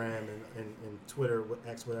Instagram and Twitter,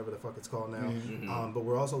 X, whatever the fuck it's called now. But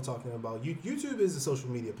we're also talking about YouTube is a social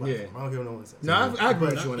media platform. Yeah. I don't care what no one says. No, I agree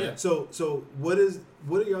with you on that. So what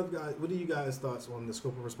are you guys' thoughts on the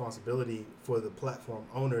scope of responsibility for the platform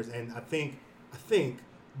owners? And I think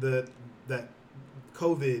that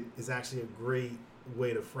COVID is actually a great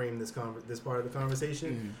way to frame this part of the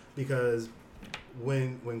conversation because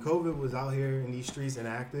when COVID was out here in these streets and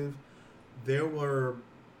active, there was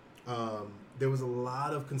a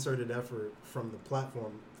lot of concerted effort from the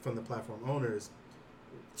platform owners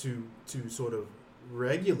to sort of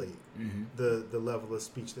regulate the level of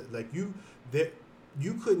speech that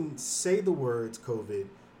you couldn't say the words COVID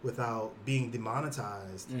without being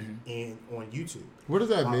demonetized and on YouTube. What does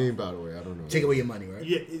that mean, by the way? I don't know. Take away your money, right?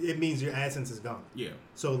 Yeah, it means your AdSense is gone. Yeah.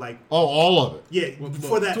 So like, all of it. yeah,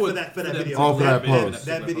 for that video, Oh, for that post.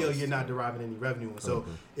 that video, you're not deriving any revenue on.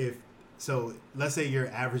 So let's say your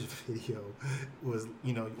average video was,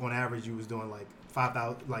 you know, on average you was doing like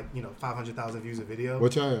 500,000 views a video.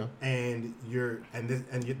 Which I am. And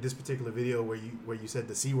this particular video where you said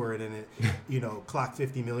the C word in it, you know, clocked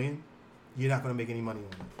 50 million. You're not going to make any money on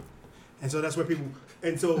it. And so that's where people...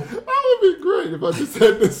 And so... That would be great if I just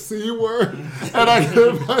said the C word and I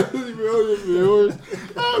get 50 million viewers.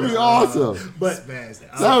 That would be awesome. But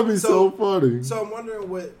that would be so funny. So I'm wondering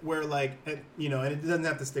where like, you know, and it doesn't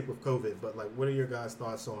have to stick with COVID, but like, what are your guys'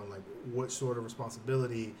 thoughts on like what sort of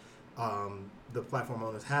responsibility the platform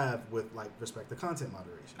owners have with like respect to content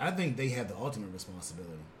moderation? I think they have the ultimate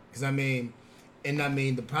responsibility. Because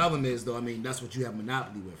the problem is though, that's what you have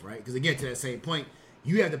monopoly with, right? Because again, to that same point,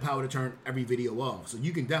 you have the power to turn every video off. So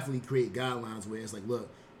you can definitely create guidelines where it's like, look,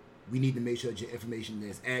 we need to make sure that your information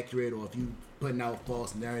is accurate, or if you putting out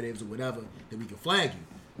false narratives or whatever, then we can flag you.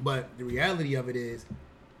 But the reality of it is,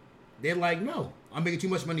 they're like, no, I'm making too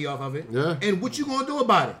much money off of it. Yeah. And what you gonna do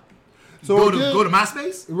about it? So go to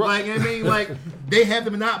MySpace? Right. Like, you know what I mean? Like, they have the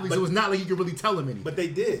monopoly, so it's not like you can really tell them anything. But they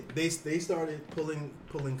did. They started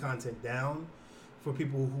pulling content down for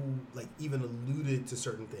people who like even alluded to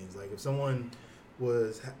certain things. Like if someone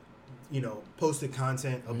was, you know, posted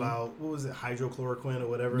content about what was it, hydrochloroquine or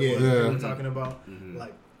whatever it was they were talking about,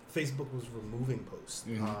 like Facebook was removing posts,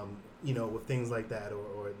 you know, with things like that,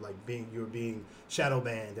 or like you're being shadow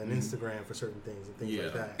banned on Instagram for certain things and things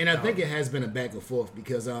like that. And I think it has been a back and forth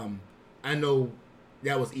because I know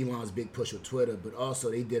that was Elon's big push with Twitter, but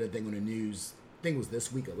also they did a thing on the news. I think it was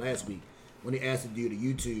this week or last week when they asked the dude at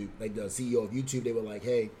YouTube, like the CEO of YouTube, they were like,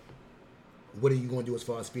 "Hey, what are you going to do as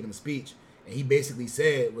far as freedom of speech?" And he basically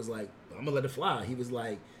said, was like, "I'm gonna let it fly." He was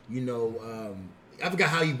like, you know, I forgot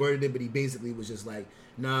how he worded it, but he basically was just like,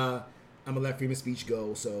 "Nah, I'm gonna let freedom of speech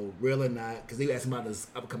go. So real or not, because they asked him about this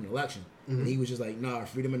upcoming election, and he was just like, nah,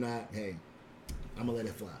 freedom or not, hey, I'm gonna let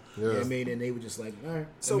it fly. You know what I mean? And they were just like, all right.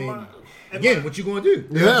 So what you gonna do?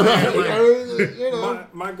 Yeah,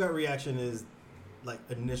 right. My gut reaction is like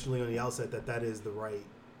initially on the outset that is the right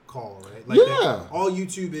call, right? Like all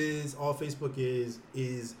YouTube is, all Facebook is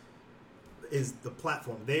the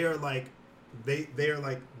platform. They are like the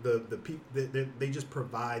people. They just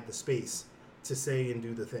provide the space to say and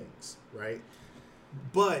do the things, right?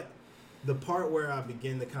 But the part where I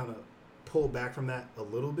begin to kind of pull back from that a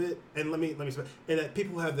little bit, and let me and that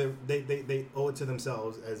people have they owe it to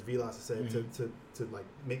themselves, as Vilas has said, to like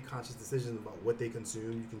make conscious decisions about what they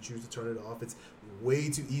consume. You can choose to turn it off. It's way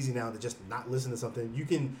too easy now to just not listen to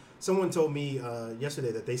something. Someone told me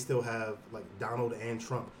yesterday that they still have like Donald and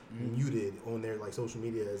Trump muted on their like social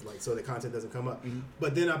media, as like so the content doesn't come up.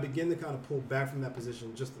 But then I begin to kind of pull back from that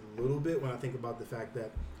position just a little bit when I think about the fact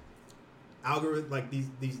that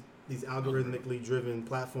these algorithmically driven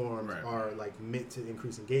platforms are like meant to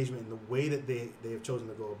increase engagement, and the way that they have chosen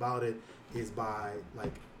to go about it is by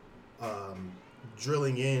like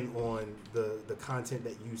drilling in on the content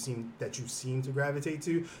that you seem to gravitate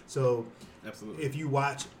to. So absolutely, if you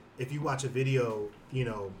watch a video,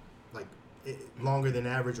 like longer than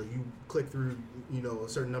average, or you click through a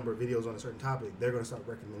certain number of videos on a certain topic, they're going to start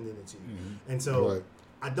recommending it to you. And so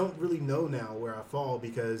I don't really know now where I fall,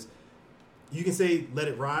 because you can say let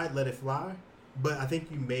it ride, let it fly, but I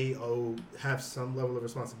think you may have some level of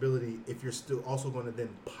responsibility if you're still also going to then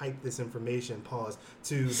pipe this information,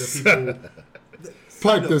 to the people.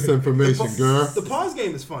 Pipe this information, girl. The pause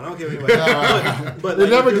game is fun. I don't care anyway. But it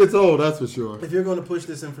never gets old, that's for sure. If you're going to push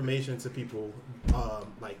this information to people,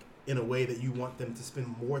 like in a way that you want them to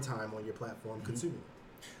spend more time on your platform consuming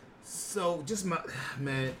it. So just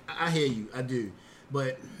man, I hear you, I do,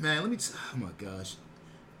 but man, oh my gosh.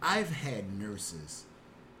 I've had nurses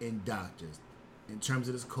and doctors, in terms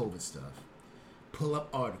of this COVID stuff, pull up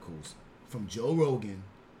articles from Joe Rogan,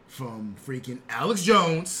 from freaking Alex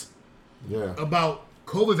Jones, about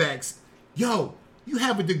COVID. Yo, you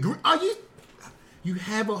have a degree? You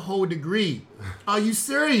have a whole degree? Are you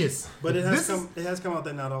serious? But it has come out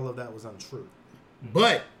that not all of that was untrue.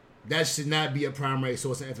 But that should not be a primary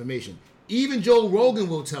source of information. Even Joe Rogan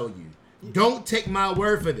will tell you. Don't take my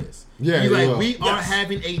word for this. Yeah, we are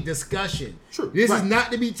having a discussion. True. This is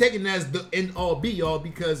not to be taken as the end all be all,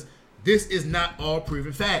 because this is not all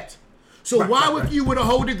proven fact. So why would you with a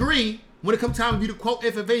whole degree, when it comes time for you to quote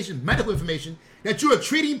information, medical information, that you are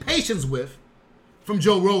treating patients with from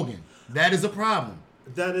Joe Rogan? That is a problem.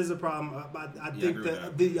 That is a problem. I think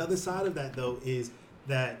that the other side of that, though, is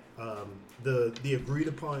that the agreed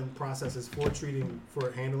upon processes for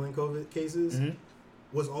handling COVID cases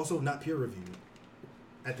was also not peer reviewed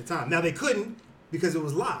at the time. Now they couldn't, because it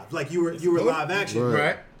was live. Like you were live action,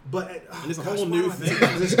 right? But it's a whole new thing.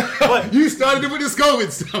 But you started it with this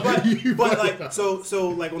COVID stuff. But like so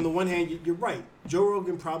like on the one hand, you're right. Joe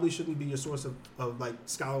Rogan probably shouldn't be your source of like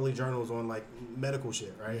scholarly journals on like medical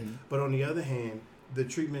shit, right? But on the other hand, the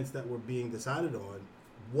treatments that were being decided on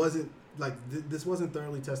wasn't like this wasn't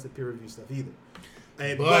thoroughly tested peer review stuff either.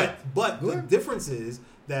 And but the difference is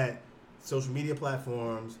that social media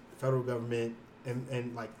platforms, federal government,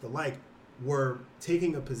 and like the like were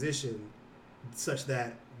taking a position such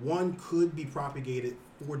that one could be propagated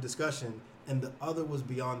for discussion and the other was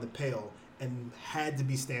beyond the pale and had to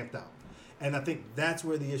be stamped out. And I think that's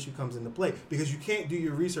where the issue comes into play, because you can't do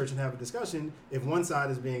your research and have a discussion if one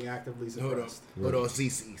side is being actively suppressed. Hold on.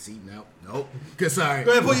 See, nope. Cause sorry.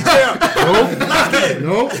 Go ahead, pull your chair out.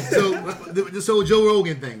 Nope. So Joe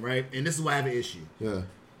Rogan thing, right? And this is why I have an issue. Yeah.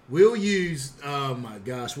 We'll use, oh my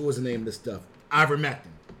gosh, what was the name of this stuff? Ivermectin.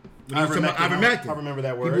 Ivermectin. I remember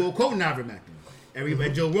that word. People were quoting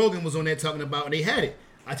ivermectin. Joe Rogan was on there talking about, and they had it.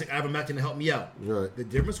 I took ivermectin to help me out. Right. The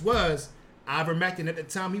difference was, ivermectin at the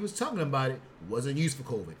time he was talking about it wasn't used for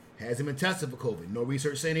COVID. Hasn't been tested for COVID. No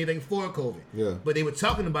research saying anything for COVID. Yeah. But they were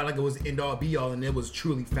talking about it like it was end all be all, and it was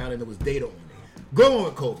truly found and there was data on it. Going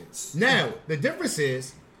with COVID. Now, the difference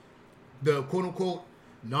is the quote unquote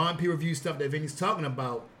non-peer review stuff that Vinny's talking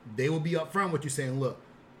about, they will be upfront with you saying, look,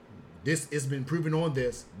 this has been proven on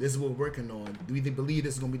this. This is what we're working on. Do we believe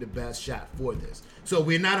this is going to be the best shot for this? So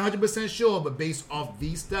we're not 100% sure, but based off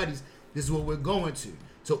these studies, this is what we're going to.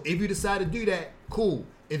 So if you decide to do that, cool.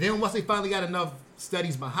 And then once they finally got enough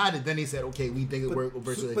studies behind it, then they said, okay, we think it works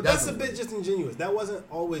versus it But that's a bit just ingenuous. That wasn't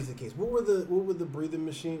always the case. What were the breathing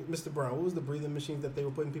machine, Mr. Brown? What was the breathing machines that they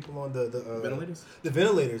were putting people on? The ventilators. The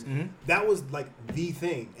ventilators. Mm-hmm. That was like the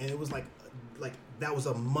thing, and it was like that was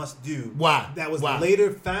a must do. Why? That was Why?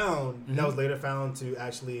 later found. That was later found to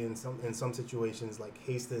actually in some situations like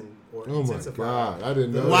hasten or Oh my intensify. God, I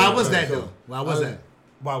didn't know. Why that. was that though? Why was that?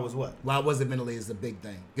 Why was what? Why was the ventilators a big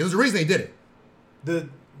thing? It was the reason they did it. The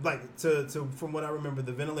like to from what I remember,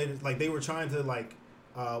 the ventilators like they were trying to like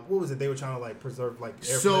what was it? They were trying to like preserve like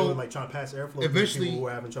airflow. So, they were like trying to pass airflow eventually- to people who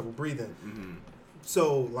were having trouble breathing.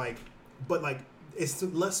 So like, but like it's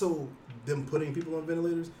less so them putting people on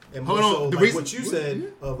ventilators and more Hold on, so the like reason- what you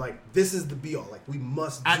said of like this is the be all. Like we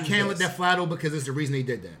must. I do can't let this. that fly though because it's the reason they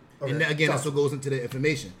did that. Okay. And again, that's Talk. what goes into the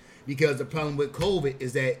information. Because the problem with COVID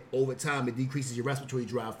is that over time it decreases your respiratory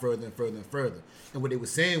drive further and further and further. And what they were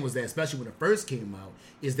saying was that, especially when it first came out,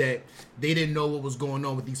 is that they didn't know what was going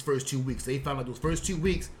on with these first 2 weeks. They found out those first 2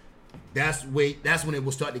 weeks, that's when it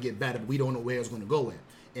will start to get better, but we don't know where it's going to go at.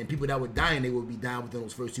 And people that were dying, they would be dying within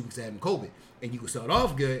those first 2 weeks of having COVID. And you can start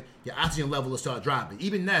off good, your oxygen level will start dropping.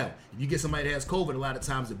 Even now, if you get somebody that has COVID, a lot of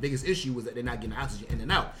times the biggest issue is that they're not getting oxygen in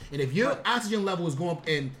and out. And if your oxygen level is going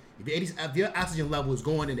in, if your oxygen level is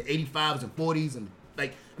going in the 85s and 40s and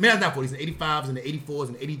like, I mean, not 40s, the 85s and the 84s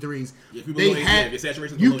and 83s, Yeah, people they below 80, have, your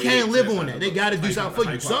saturation's you below can't 80%, live on that's that. not They got to do high- something for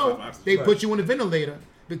high you. quality So of oxygen. they Right. put you on a ventilator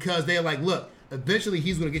because they're like, look, eventually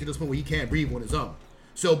he's going to get to this point where he can't breathe on his own.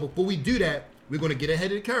 So before we do that, we're going to get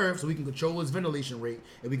ahead of the curve so we can control his ventilation rate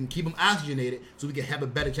and we can keep him oxygenated so we can have a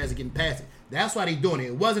better chance of getting past it. That's why they're doing it.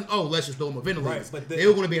 It wasn't, oh, let's just throw him a ventilator. Right, but they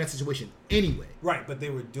were going to be in that situation anyway. Right, but they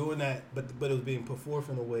were doing that, but it was being put forth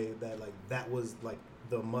in a way that like that was like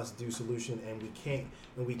the must-do solution, and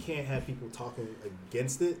we can't have people talking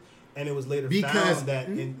against it. And it was later found that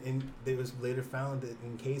it was later found that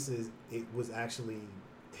in cases it was actually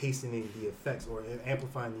hastening the effects or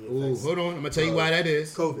amplifying the Ooh, effects. hold on. I'm going to tell you why that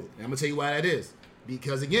is. COVID. I'm going to tell you why that is.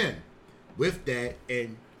 Because again, with that,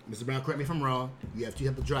 and Mr. Brown, correct me if I'm wrong, you have two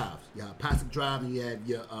types of drives. You have a positive drive and you have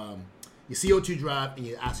your CO2 drive and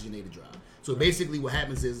your oxygenated drive. So basically what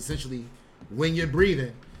happens is essentially when you're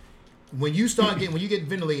breathing, when you get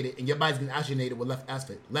ventilated and your body's getting oxygenated with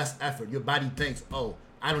less effort, your body thinks, oh,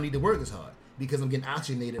 I don't need to work as hard because I'm getting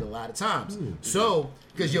oxygenated a lot of times. So,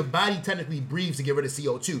 because your body technically breathes to get rid of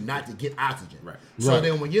CO2, not to get oxygen. Right. So Right.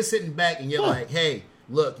 then when you're sitting back and you're like, hey,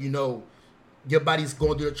 look, your body's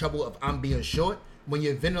going through the trouble of I'm being short. When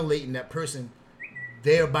you're ventilating that person,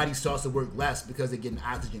 their body starts to work less because they're getting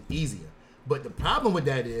oxygen easier. But the problem with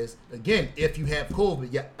that is, again, if you have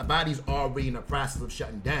COVID, your body's already in the process of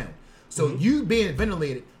shutting down. So you being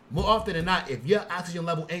ventilated, more often than not, if your oxygen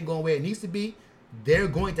level ain't going where it needs to be, they're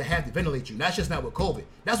going to have to ventilate you. That's just not with COVID.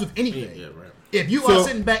 That's with anything. Yeah, right. If you So- are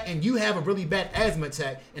sitting back and you have a really bad asthma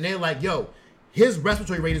attack, and they're like, "Yo, his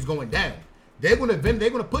respiratory rate is going down," they're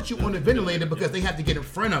gonna put you on the ventilator because they have to get in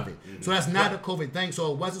front of it. So that's not a COVID thing.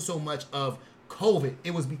 So it wasn't so much of COVID.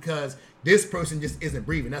 It was because this person just isn't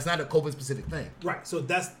breathing. That's not a COVID specific thing. Right. So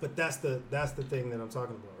that's the thing that I'm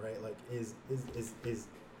talking about, right? Like is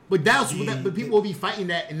But The- but people will be fighting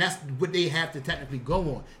that, and that's what they have to technically go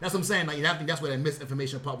on. That's what I'm saying. Like, and I think that's where that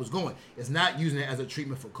misinformation part was going. It's not using it as a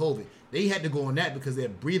treatment for COVID. They had to go on that because their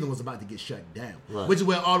breathing was about to get shut down, Right. which is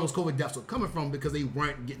where all those COVID deaths were coming from because they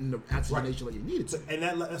weren't getting the oxygenation like they needed to. and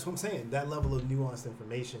that's what I'm saying. That level of nuanced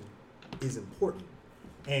information is important,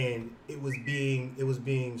 and it was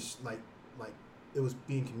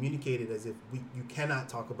being communicated as if you cannot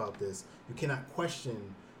talk about this. You cannot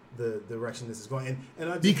question the direction this is going. And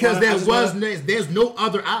I just Because wanna- there's no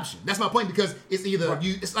other option. That's my point. Because it's either Right.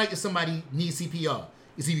 it's like if somebody needs CPR.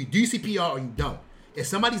 It's either you do CPR or you don't. If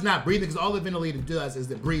somebody's not breathing, because all the ventilator does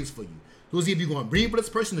is it breathes for you. So it's either you're going to breathe for this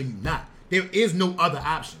person or you not. There is no other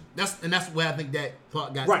option. That's where I think that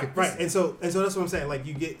part got Right. confusing. And so that's what I'm saying. Like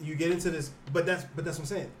you get into this, but that's what I'm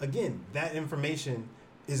saying. Again, that information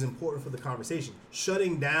is important for the conversation.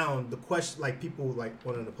 Shutting down the question, like people like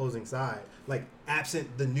on an opposing side, like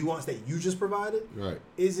absent the nuance that you just provided, Right.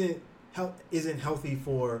 isn't healthy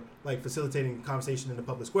for like facilitating conversation in the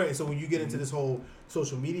public square. And so when you get into this whole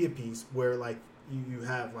social media piece where like you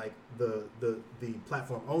have like the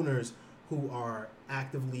platform owners who are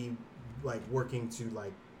actively like working to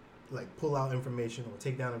like pull out information or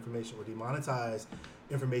take down information or demonetize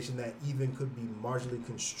information that even could be marginally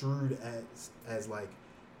construed as like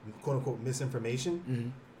quote unquote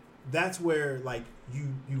misinformation, that's where like you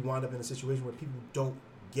wind up in a situation where people don't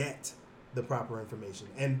get the proper information,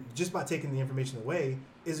 and just by taking the information away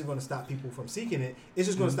isn't going to stop people from seeking it. It's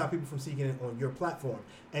just going to stop people from seeking it on your platform.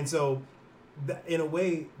 And so in a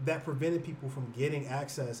way that prevented people from getting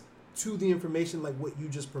access to the information like what you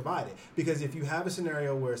just provided. Because if you have a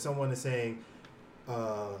scenario where someone is saying,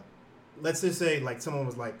 let's just say like someone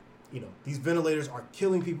was like, these ventilators are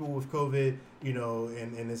killing people with COVID,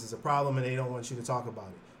 and this is a problem and they don't want you to talk about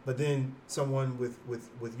it. But then someone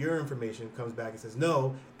with your information comes back and says,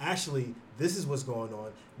 no, actually, this is what's going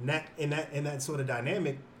on. In that sort of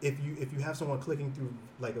dynamic, if you have someone clicking through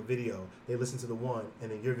like a video, they listen to the one, and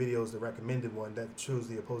then your video is the recommended one that shows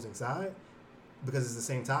the opposing side because it's the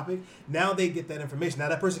same topic. Now they get that information. Now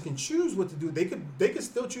that person can choose what to do. They could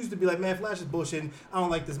still choose to be like, man, Flash is bullshitting. I don't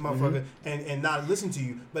like this motherfucker, and not listen to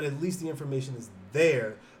you. But at least the information is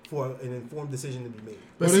there for an informed decision to be made.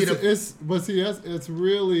 But it's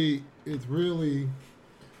really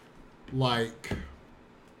like,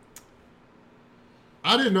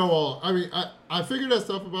 I didn't know all. I mean, I figured that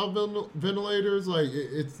stuff about ventilators. Like,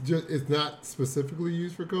 it's not specifically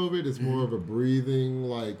used for COVID. It's more of a breathing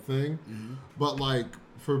like thing. Mm-hmm. But like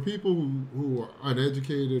for people who are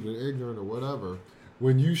uneducated and ignorant or whatever,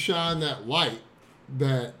 when you shine that light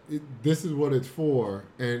that this is what it's for,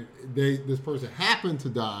 and this person happened to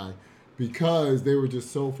die because they were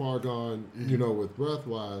just so far gone, you know, with breath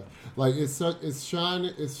wise. Like it's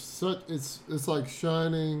like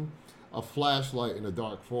shining a flashlight in a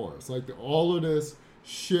dark forest. Like all of this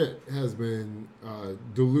shit has been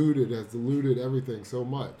diluted everything so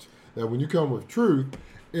much that when you come with truth,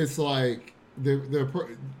 it's like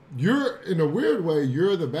you're in a weird way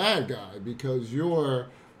you're the bad guy because you're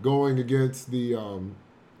going against the. I'm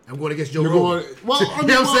going against Joe Rogan. You know what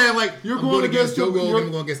I'm saying? Like you're going against Joe Rogan.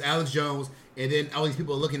 I'm going against Alex Jones. And then all these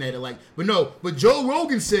people are looking at it like, but Joe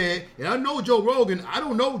Rogan said, and I know Joe Rogan, I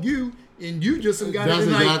don't know you, and you just some guy that's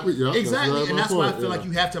that's exactly, like, yep, exactly. That's and that's why I feel yeah. like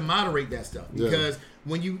you have to moderate that stuff. Because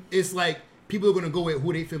when it's like, people are going to go with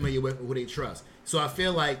who they familiar with, who they trust. So I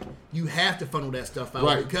feel like you have to funnel that stuff out.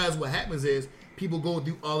 Right. Because what happens is, people go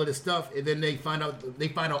through all of this stuff, and then they find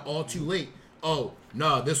out all too late, oh,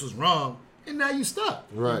 no, this was wrong. And now you stuck.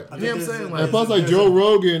 Right. You know what I'm saying? And plus, like, Joe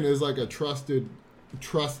Rogan is like a trusted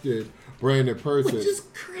branded person. Which is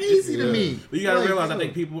crazy to me. But you gotta realize, I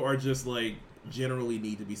think people are just like generally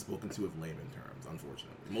need to be spoken to with layman terms, unfortunately.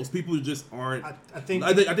 Most people just aren't. I think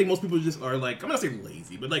most people just are like, I'm not saying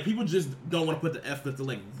lazy, but like people just don't want to put the effort to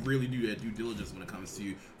like really do that due diligence when it comes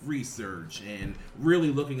to research and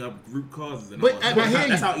really looking up root causes. And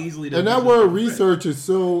that's how easily. And that word research is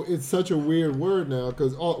it's such a weird word now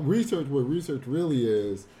because what research really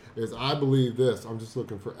is I believe this. I'm just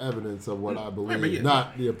looking for evidence of what I believe,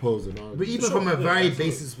 not the opposing argument. But even from a very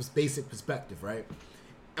basic perspective, right?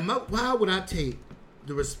 Why would I take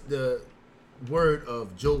the word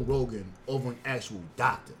of Joe Rogan over an actual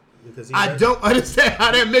doctor? Because I don't understand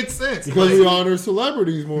how that makes sense. Because he honors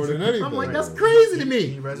celebrities more than anything. I'm like, that's crazy to me.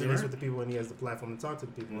 He resonates with the people, and he has the platform to talk to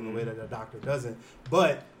the people in a way that a doctor doesn't.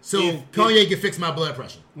 But Kanye can fix my blood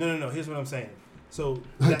pressure. No. Here's what I'm saying. So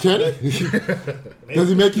can he? Does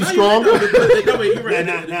he make you stronger? Does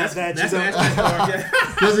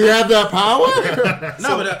he have that power?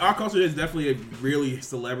 No, but our culture is definitely really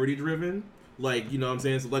celebrity driven. Like, you know what I'm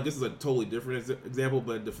saying? So, like, this is a totally different example,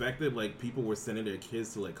 but the fact that, like, people were sending their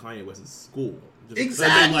kids to, like, Kanye West's school. Just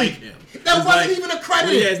exactly. They like him. That wasn't even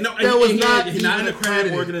accredited. That was not an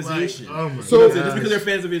accredited organization. Like, oh my so just because they're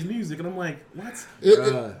fans of his music. And I'm like, what? Is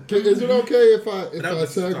it okay if I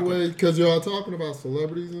segue? Because you're all talking about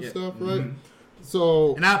celebrities and stuff, right? Mm-hmm.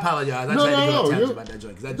 So, and I apologize. I tried to go tangent about that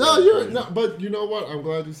joint. But you know what? I'm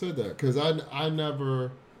glad you said that because I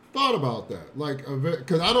never thought about that, like,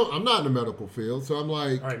 because I'm not in the medical field, so I'm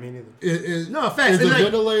like, all right, me neither. Is the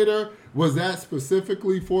ventilator, was that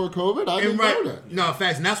specifically for COVID? I didn't know that. No,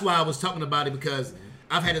 facts, and that's why I was talking about it because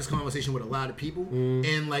I've had this conversation with a lot of people,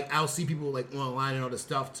 and like I'll see people like online and all this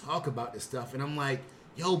stuff talk about this stuff, and I'm like,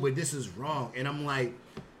 yo, but this is wrong, and I'm like,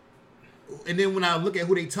 and then when I look at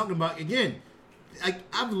who they talking about again. Like,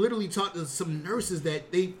 I've literally talked to some nurses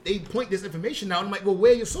that they point this information out. I'm like, well,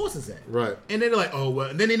 where are your sources at? Right. And they're like, oh, well.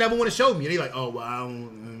 And then they never want to show me. And they're like, oh, well, I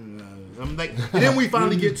don't. I'm like, and then we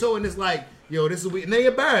finally get to it, and it's like, yo, this is weird. And they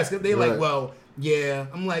embarrassed because they're like, well, yeah.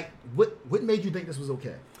 I'm like, what made you think this was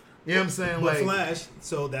okay? You know what I'm saying? Like, Flash.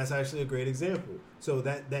 So that's actually a great example. So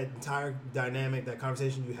that entire dynamic, that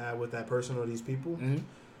conversation you had with that person or these people. Mm-hmm.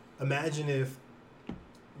 Imagine if,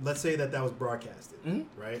 let's say that was broadcasted,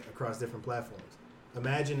 right, across different platforms.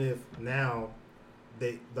 Imagine if now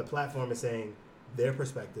the platform is saying their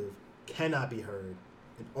perspective cannot be heard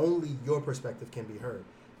and only your perspective can be heard.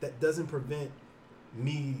 That doesn't prevent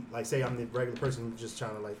me, like, say I'm the regular person who's just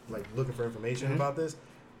trying to like looking for information about this.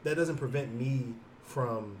 That doesn't prevent me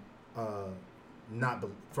from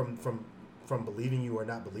from believing you or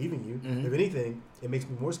not believing you. Mm-hmm. If anything, it makes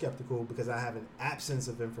me more skeptical because I have an absence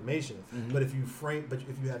of information. Mm-hmm. But if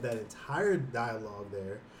you have that entire dialogue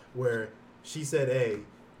there where she said A,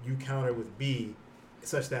 you counter with B,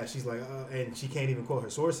 such that she's like, and she can't even quote her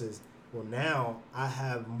sources, well, now I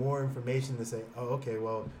have more information to say, oh, okay,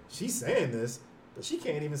 well, she's saying this, but she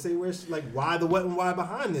can't even say where she, like, why the what and why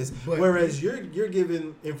behind this. But, whereas you're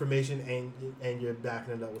giving information and you're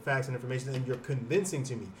backing it up with facts and information and you're convincing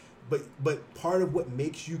to me. But part of what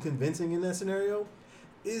makes you convincing in that scenario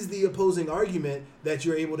is the opposing argument that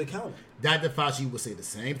you're able to counter. Dr. Fauci will say the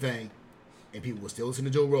same thing, and people will still listen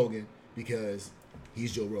to Joe Rogan because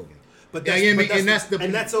he's Joe Rogan. But that's okay.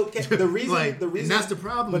 The reason, and that's the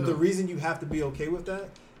problem. But the reason you have to be okay with that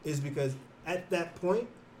is because at that point,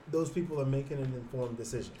 those people are making an informed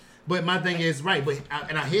decision. But my thing is right.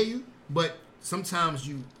 I hear you. But sometimes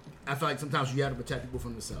I feel like sometimes you have to protect people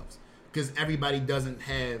from themselves because everybody doesn't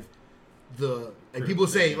have the like people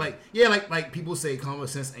say like people say common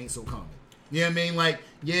sense ain't so common. You know what I mean? Like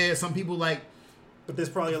some people like. But there's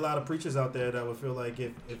probably a lot of preachers out there that would feel like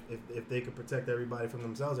if they could protect everybody from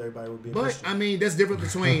themselves, everybody would be a Christian. I mean, that's different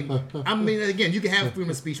between... I mean, again, you can have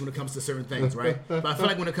freedom of speech when it comes to certain things, right? But I feel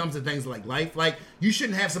like when it comes to things like life, like, you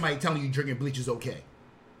shouldn't have somebody telling you drinking bleach is okay.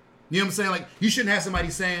 You know what I'm saying? Like, you shouldn't have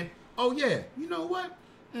somebody saying, oh, yeah, you know what?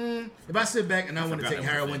 If I sit back and I want to take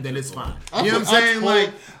heroin, then it's fine. You know what I'm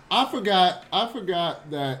saying? I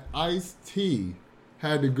forgot that Ice-T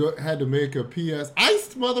had to make a PS...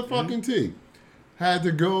 Iced motherfucking T. Had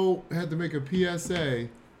to make a PSA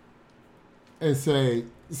and say,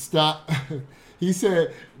 stop. He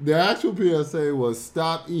said the actual PSA was,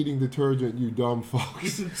 stop eating detergent, you dumb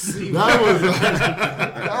fucks.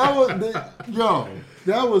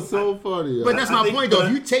 That was so funny. Yo. But that's my point, though.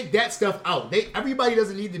 If you take that stuff out, everybody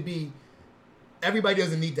doesn't need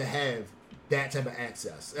to have that type of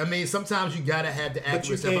access. I mean, sometimes you gotta have the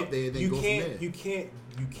accurate stuff up there. Then go from there. You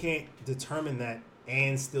can't determine that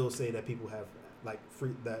and still say that people have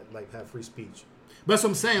have free speech. But that's what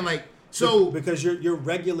I'm saying. Like, so because you're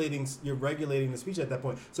regulating the speech at that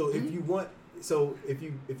point. So if you want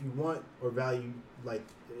or value, like,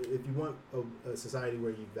 if you want a society where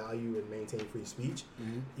you value and maintain free speech,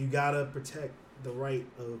 you gotta protect the right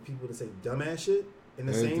of people to say dumbass shit in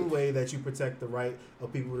the same way that you protect the right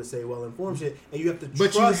of people to say well-informed shit, and you have to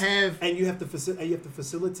trust, and you have to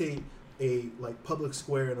facilitate a public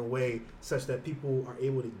square in a way such that people are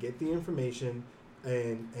able to get the information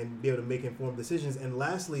and be able to make informed decisions. And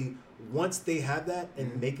lastly, once they have that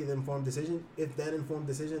and make an informed decision, if that informed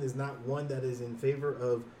decision is not one that is in favor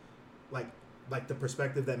of like the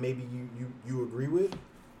perspective that maybe you agree with,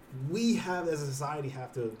 we have as a society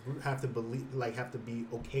have to believe, have to be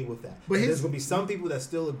okay with that. But there's gonna be some people that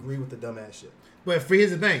still agree with the dumbass shit. But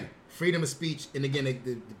here's the thing: freedom of speech, and again, it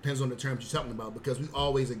depends on the terms you're talking about, because we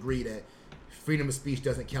always agree that freedom of speech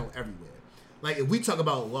doesn't count everywhere. Like, if we talk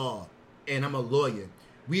about law, and I'm a lawyer,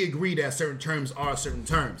 we agree that certain terms are certain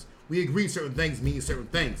terms. We agree certain things mean certain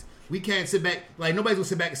things. We can't sit back, like, nobody's gonna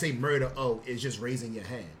sit back and say murder, is just raising your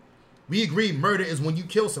hand. We agree murder is when you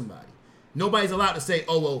kill somebody. Nobody's allowed to say,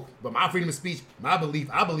 but my freedom of speech, I believe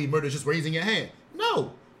murder is just raising your hand.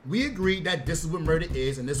 No. We agreed that this is what murder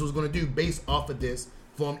is, and this is what we're going to do based off of this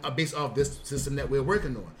based off this system that we're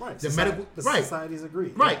working on. Right. Societies agree.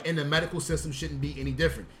 Right. And the medical system shouldn't be any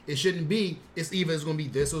different. It shouldn't be, it's either it's going to be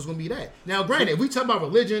this or it's going to be that. Now, granted, if we talk about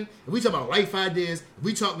religion, if we talk about life ideas, if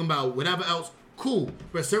we talking about whatever else, cool.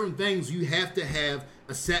 But certain things, you have to have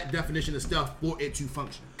a set definition of stuff for it to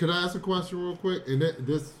function. Can I ask a question real quick? And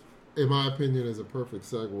this, in my opinion, is a perfect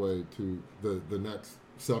segue to the next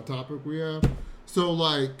subtopic we have. So,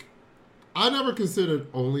 like, I never considered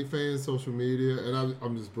OnlyFans social media, and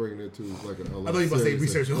I'm just bringing it to like a. I thought you were about to say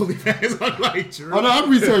research OnlyFans. I'm like, true. Oh no, I've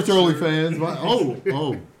researched OnlyFans,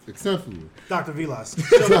 but exceptionally. Dr. Vilas,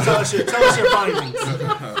 tell us your findings.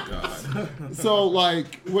 Oh, God. So,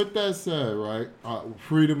 like, with that said, right,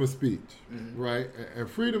 freedom of speech, right, and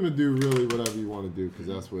freedom to do really whatever you want to do, because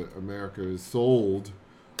that's what America has sold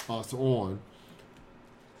us on.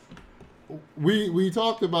 We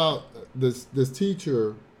talked about this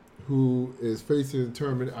teacher who is facing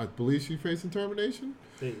I believe she's facing termination.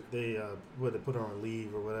 They put her on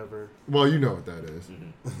leave or whatever. Well, you know what that is.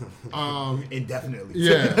 Indefinitely.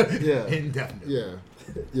 Yeah. Indefinitely.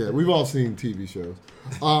 Yeah. We've all seen TV shows.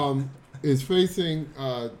 Is facing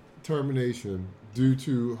termination due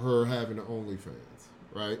to her having an OnlyFans,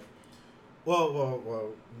 right?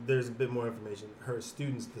 Well. There's a bit more information. Her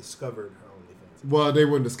students discovered her OnlyFans. Well, they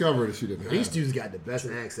wouldn't discover it if she didn't have. These students got the best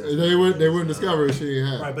access. They wouldn't discover it if she didn't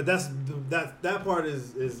have. Right, but that part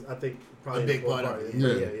is I think probably a big part of it.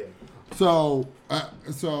 Yeah. So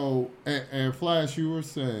and Flash, you were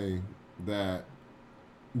saying that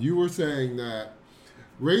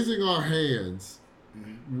raising our hands,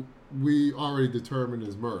 we already determined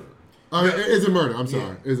is murder. Is it murder? I'm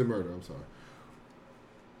sorry. Is it murder? I'm sorry.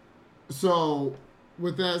 So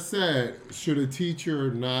with that said, should a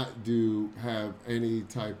teacher not have any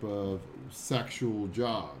type of sexual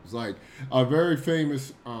jobs? Like a very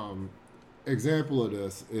famous example of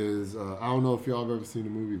this is I don't know if y'all have ever seen the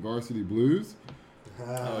movie Varsity Blues.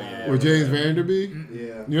 Oh yeah. Or James Vanderbeek.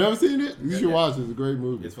 Yeah. You ever seen it? You should watch it. It's a great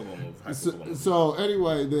movie. It's football movie. High So, school football movie. so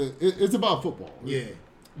anyway, it's about football. Yeah.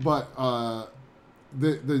 But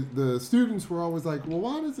the students were always like, well,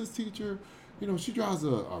 why does this teacher, she drives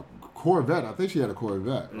a Corvette. I think she had a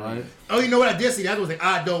Corvette, right? Oh, you know what I did see? That was like,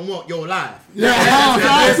 I don't want your life. Yeah,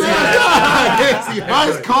 nice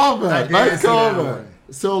callback. Nice callback.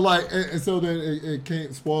 So and so then it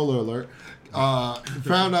came. Spoiler alert.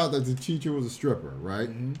 Found out that the teacher was a stripper, right?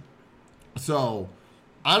 Mm-hmm. So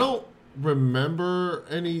I don't remember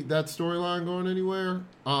that storyline going anywhere.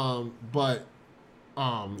 But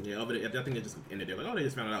yeah, but I think it just ended there. Like, oh, they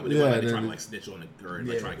just found it out. But yeah, they trying to snitch on the girl,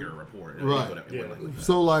 like trying to get a report. Right.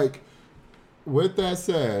 So with that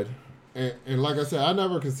said, and like I said, I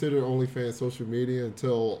never considered OnlyFans social media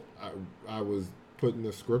until I was putting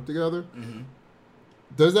the script together. Mm-hmm.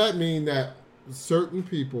 Does that mean that certain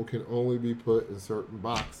people can only be put in certain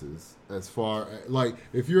boxes? As far as,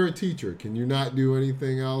 if you're a teacher, can you not do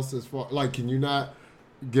anything else? Can you not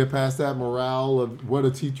get past that morale of what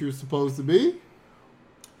a teacher is supposed to be?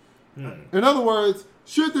 In other words,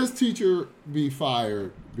 should this teacher be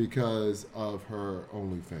fired because of her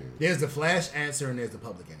OnlyFans? There's the flash answer and there's the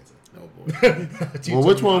public answer. Oh boy. Well,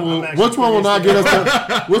 which one will not get us to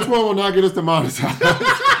monetize?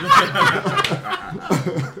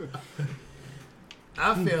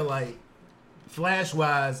 I feel like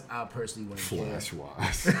flash-wise, I personally wouldn't care.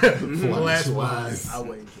 Flash-wise, I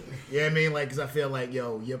wouldn't care. You know what I mean? Because I feel like,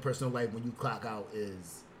 your personal life when you clock out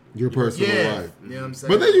is... Your personal life. You know what I'm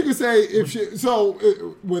saying? But then you can say,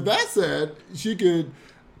 with that said, she could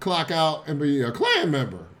clock out and be a Klan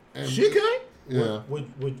member. She could? Yeah.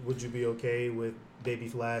 Would you be okay with Baby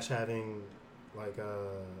Flash having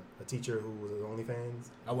a teacher who was an OnlyFans?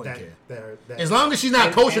 I wouldn't care. That, as long as she's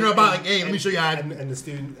not coaching her about hey, let me show you how. And the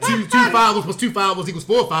student 2 followers plus 2 followers equals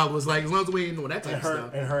 4 followers. As long as we ain't know that type of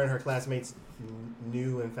stuff. And her classmates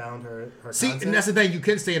knew and found her See, content. and that's the thing. You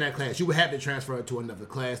couldn't stay in that class. You would have to transfer her to another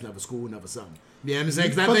class, another school, another something. You know what I'm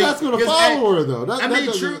saying? But that's going to follow her, though.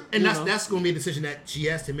 True. And that's going to be a decision that she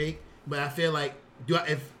has to make. But I feel like, do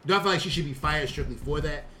I feel like she should be fired strictly for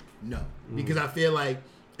that? No. Because I feel like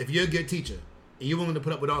if you're a good teacher and you're willing to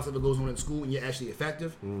put up with all stuff that goes on in school and you're actually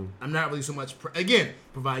effective, I'm not really so much,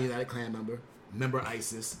 providing you're not a Klan member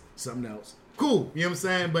ISIS, something else. Cool, you know what I'm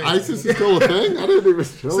saying? But ISIS is still a thing? I didn't even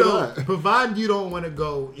know that. Providing you don't want to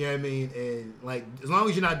go, you know what I mean, and as long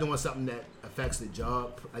as you're not doing something that affects the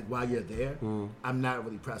job, while you're there, I'm not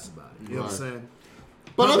really pressed about it. You know what I'm saying?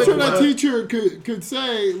 But I'm sure that teacher could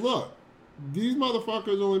say, look, these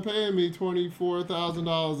motherfuckers only paying me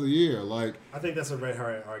 $24,000 a year. I think that's a red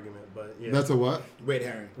herring argument, but yeah. That's a what? Red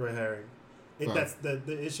herring. Red herring. That's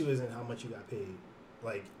the issue isn't how much you got paid.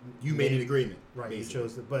 You made an agreement, right? Basically. You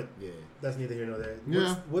chose it, but that's neither here nor there.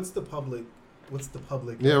 Yeah. What's the public?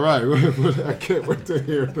 Yeah, right. I can't wait to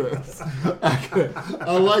hear this.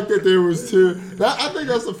 I like that there was two. I think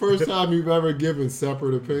that's the first time you've ever given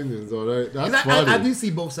separate opinions on that. That's funny. I do see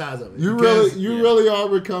both sides of it. You really are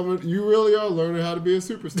becoming. You really are learning how to be a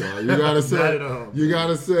superstar. You gotta say. You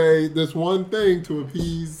gotta say this one thing to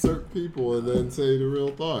appease certain people, and then say the real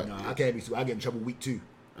thought. No, I can't be. I get in trouble week 2.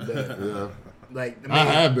 Yeah. I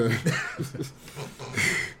have been.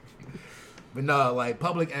 But no,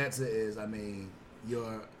 public answer is,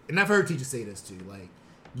 you're, and I've heard teachers say this too,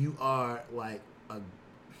 you are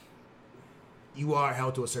you are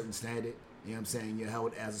held to a certain standard. You know what I'm saying? You're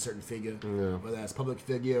held as a certain figure, whether that's public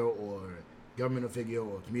figure or governmental figure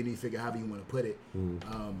or community figure, however you want to put it.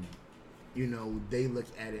 They look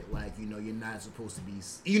at it you're not supposed to be,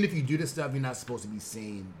 even if you do this stuff, you're not supposed to be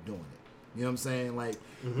seen doing it. You know what I'm saying?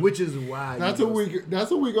 Which is why that's a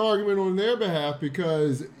weak argument on their behalf,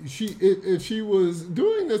 because if she was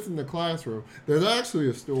doing this in the classroom, there's actually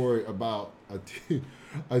a story about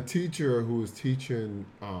a teacher who was teaching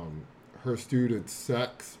her students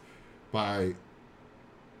sex by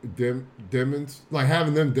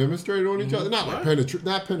having them demonstrate on each other, not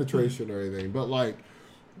not penetration or anything, but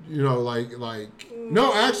no,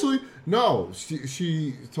 actually, no.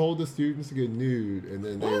 She told the students to get nude, and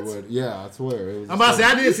then they would. Yeah, I swear. It was I'm about to say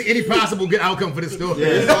I didn't see any possible good outcome for this story.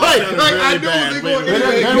 Yeah, I knew they weren't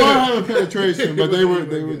having penetration, but they were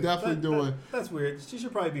definitely doing. That's weird. She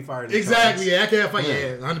should probably be fired. Exactly. Yeah, I can't fight.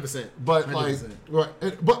 Yeah, 100%. But 100%.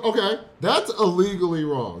 But okay, that's illegally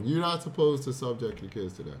wrong. You're not supposed to subject your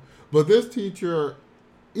kids to that. But this teacher,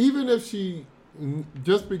 even if she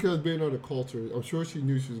just because being on the culture, I'm sure she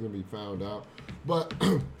knew she was going to be found out. But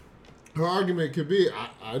her argument could be,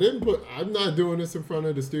 I'm not doing this in front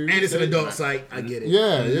of the students. And it's an adult site. I get it.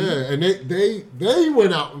 Yeah, yeah. And they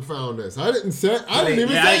went out and found this. I didn't even say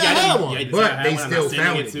I had one. But they still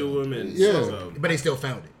found it. To him and Yeah. But they still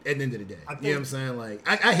found it at the end of the day. You know what I'm saying? Like,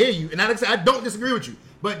 I hear you. And like I said, I don't disagree with you.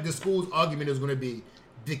 But the school's argument is going to be,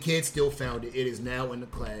 the kid still found it. It is now in the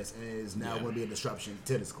class, and it is now going to be a disruption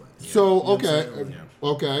to this class. So, You know okay.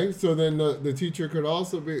 Okay. So then the teacher could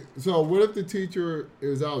also be. So what if the teacher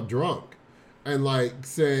is out drunk and like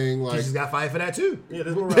saying like. Teachers got fired for that too. Yeah,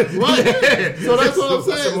 there's morality. Right. So that's what I'm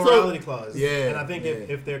saying. It's a morality clause. Yeah. And I think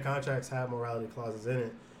if their contracts have morality clauses in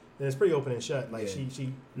it, then it's pretty open and shut. Like Yeah.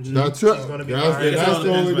 That's true. she's going to be That's fired.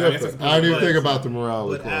 the only difference. I didn't even But- think about the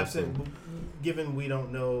morality. But clause. absent, given we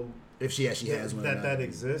don't know If she actually has one. or not. that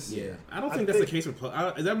exists. Yeah. I don't think that's the case with.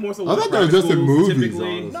 Is that more so? I with thought that was private just in schools, movies, typically?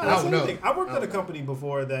 honestly. No, I that's don't the know. thing. I worked I at a don't company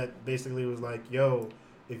before that basically was like, yo,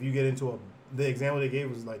 if you get into the example they gave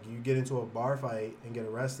was like, you get into a bar fight and get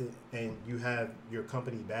arrested and you have your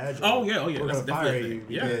company badge on, Oh yeah. we're That's going to fire definitely a you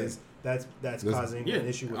thing. Yeah. because that's causing Yeah, an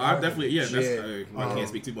issue with I hiring. definitely. Yeah, that's, Yeah. I can't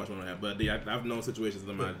speak too much on that, but I've known situations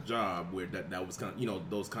in my job where that was kind of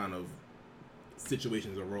those kind of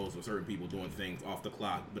situations arose with certain people doing things off the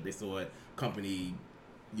clock, but they saw it company,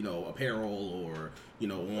 apparel or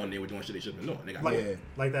on they were doing shit they shouldn't have been doing. They got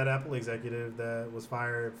Like that Apple executive that was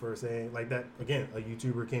fired for saying like that again. A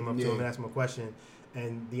YouTuber came up to him and asked him a question,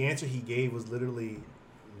 and the answer he gave was literally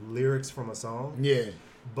lyrics from a song. Yeah.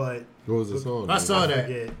 But What was the song? I saw that.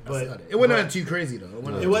 forget, I but- saw that. It wasn't too crazy though.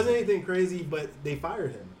 It wasn't anything crazy, but they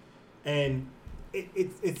fired him, and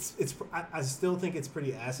it's I still think it's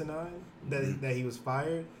pretty asinine that he was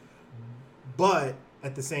fired, but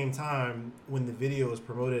at the same time, when the video is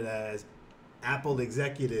promoted as Apple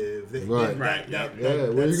executive, that Right. Right, yeah. Yeah,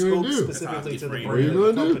 what are you gonna spoke do? specifically to the What brand are you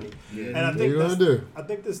of the gonna do? company, Yeah. and I What think you gonna do? I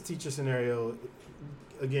think this teacher scenario.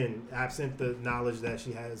 Again, absent the knowledge that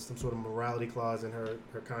she has some sort of morality clause in her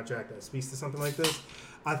contract that speaks to something like this,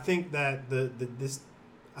 I think that this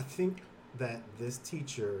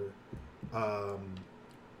teacher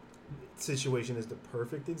situation is the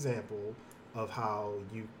perfect example of how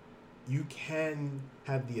you can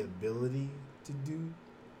have the ability to do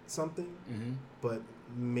something, but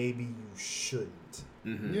maybe you shouldn't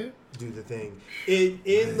Yeah. do the thing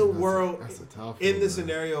in the world. That's a tough In one, the man.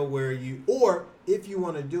 scenario where or if you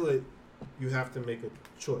want to do it, you have to make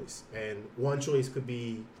a choice. And one choice could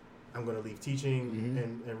be, I'm going to leave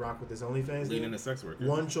teaching and rock with this OnlyFans. lean into sex work.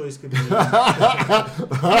 One choice could be. That's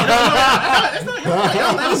not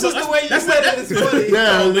That's just the way you said it. It's funny.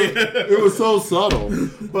 Yeah, it was so subtle.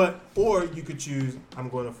 Or you could choose, I'm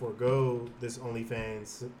going to forego this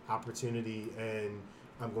OnlyFans opportunity and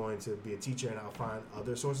I'm going to be a teacher and I'll find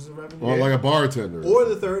other sources of revenue. Or like a bartender. Or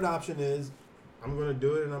the third option is, I'm going to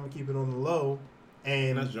do it and I'm going to keep it on the low.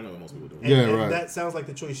 And that's generally what most people do. And right. that sounds like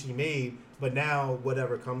the choice she made, but now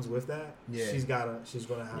whatever comes with that, Yeah. she's gonna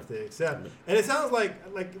have to accept. And it sounds like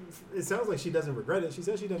she doesn't regret it. She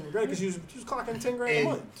said she doesn't regret it because she was clocking $10,000 a And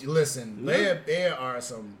month. listen, there are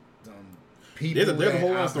some people. There's a whole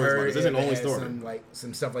lot of I've stories about heard this. This isn't the that only had story.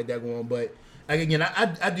 some stuff like that going on, but. Again,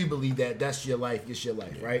 I do believe that that's your life. It's your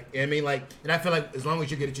life, right? And I mean, and I feel like as long as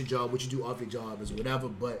you're good at your job, what you do off your job is whatever.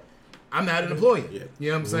 But I'm not an employee. Yeah.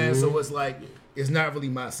 You know what I'm saying? So it's like it's not really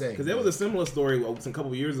my say. Because there was a similar story a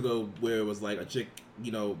couple of years ago where it was like a chick,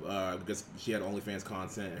 because she had OnlyFans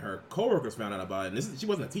content, and her coworkers found out about it. And she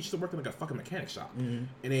wasn't a teacher; she worked in like a fucking mechanic shop, and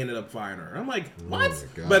they ended up firing her. And I'm like, what? my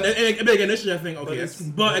God. But again, initially I think, okay,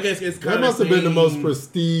 but I guess it's kind That of must have been the most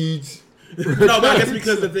prestige. no, but I guess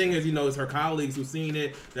because the thing is, it's her colleagues who've seen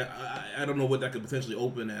it. That I don't know what that could potentially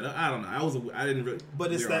open at. I don't know. I didn't really.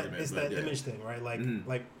 But it's their that argument, it's but that yeah. image thing, right?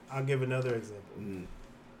 Like I'll give another example.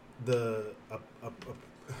 Well,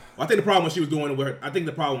 I think the problem was she was doing it with her. I think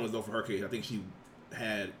the problem was though for her case. I think she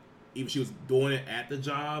had either she was doing it at the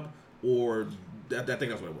job or I think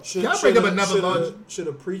that's what it was. Should, Can I bring should up a- another should a- logic? Should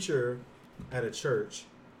a preacher at a church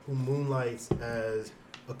who moonlights as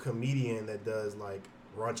a comedian that does like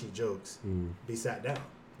raunchy jokes be sat down?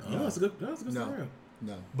 Oh, that's a good scenario.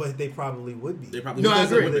 No. But they probably would be. They probably No, I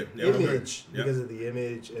would. agree. They Because of would. the Yeah, I agree. image, Yeah. because of the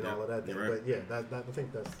image and all of that thing. you're right. But yeah, I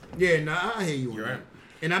think that's. Yeah, no, I hear you on You're that. right.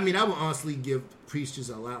 And I mean, I would honestly give preachers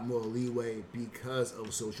a lot more leeway because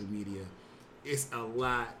of social media. It's a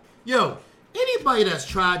lot. Yo, anybody that's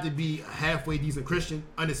tried to be a halfway decent Christian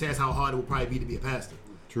understands how hard it would probably be to be a pastor.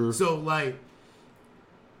 True. So, like,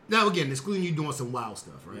 now again, excluding you doing some wild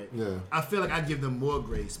stuff, right? Yeah. I feel like I give them more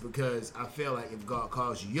grace because I feel like if God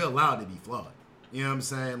calls you, you're allowed to be flawed. You know what I'm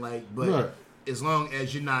saying? Like, but Right. as long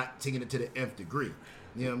as you're not taking it to the nth degree.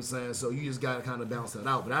 You know what I'm saying? So you just gotta kind of balance that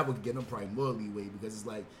out. But I would give them probably more leeway because it's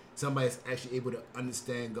like somebody's actually able to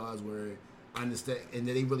understand God's word, understand, and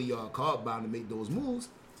then they really are called bound to make those moves.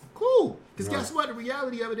 Cool. Because guess what? The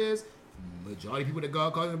reality of it is, majority of people that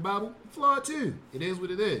God calls in the Bible, flawed too. It is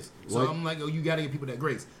what it is. So I'm like, you gotta give people that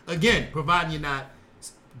grace. Again, providing you're not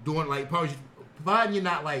doing like, providing you're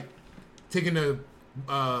not like taking the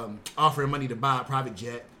offering money to buy a private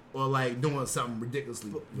jet or like doing something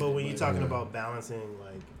ridiculously. But when you're talking about balancing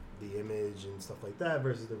like the image and stuff like that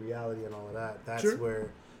versus the reality and all of that, that's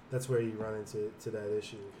where you run into that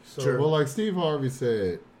issue. So, well, like Steve Harvey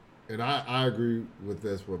said, and I agree with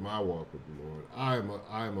this with my walk with the Lord.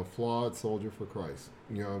 I am a flawed soldier for Christ.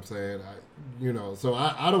 You know what I'm saying? So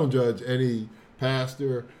I don't judge any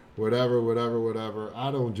pastor, whatever.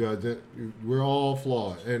 I don't judge it. We're all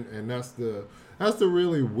flawed, and that's the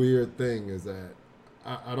really weird thing is that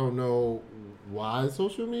I don't know why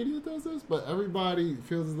social media does this, but everybody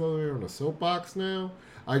feels as though they're on a soapbox now.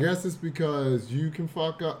 I guess it's because you can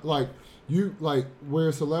fuck up,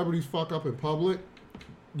 where celebrities fuck up in public.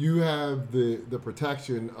 You have the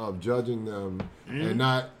protection of judging them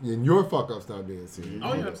and your fuck ups not being seen.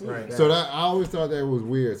 Oh yeah, absolutely. Right. So that I always thought that was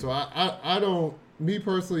weird. So I don't, me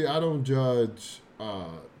personally, I don't judge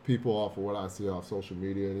people off of what I see off social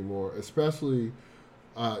media anymore, especially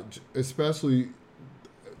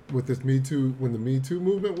with this Me Too, when the Me Too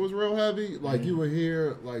movement was real heavy. Like you would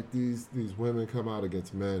hear like these women come out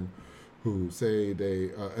against men who say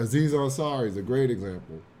they Aziz Ansari is a great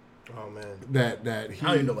example. Oh man, I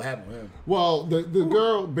don't even know what happened with him. Well, the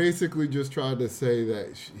girl basically just tried to say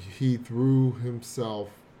that he threw himself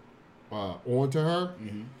onto her,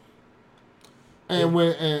 and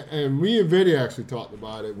and me and Vinny actually talked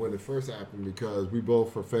about it when it first happened because we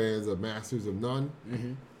both are fans of Masters of None.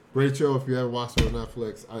 Mm-hmm. Great show if you haven't watched it on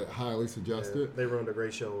Netflix. I highly suggest it. They ruined a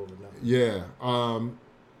great show over Netflix. Yeah,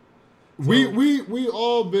 we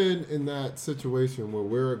all been in that situation where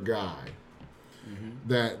we're a guy.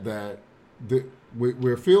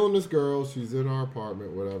 We're feeling this girl. She's in our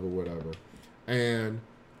apartment, whatever, and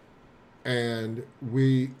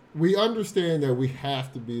we understand that we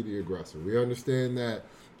have to be the aggressor. We understand that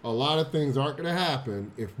a lot of things aren't going to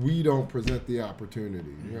happen if we don't present the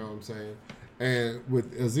opportunity. You know what I'm saying? And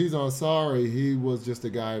with Aziz Ansari, he was just a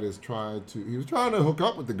guy that's trying to hook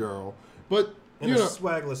up with the girl, but in a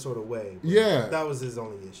swagger sort of way. Yeah, that was his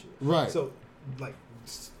only issue. Right. So, like,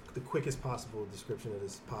 the quickest possible description of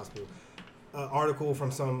this possible article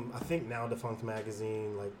from some, I think now defunct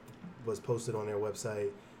magazine, like, was posted on their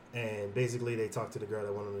website, and basically they talked to the girl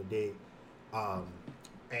that went on a date,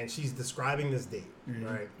 and she's describing this date,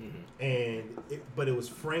 right? Mm-hmm. And but it was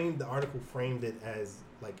framed. The article framed it as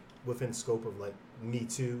like within scope of like Me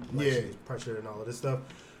Too, like she was pressured and all of this stuff,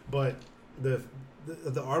 but the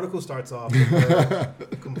article starts off with her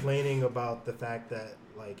complaining about the fact that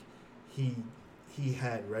like he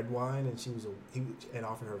had red wine and he had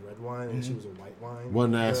offered her red wine and she was a white wine. What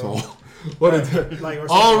an asshole! What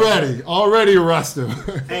already arrested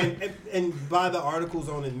him. and by the article's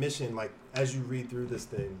own admission, like as you read through this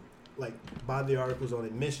thing, like by the article's own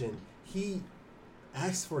admission, he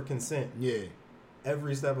asked for consent. Yeah.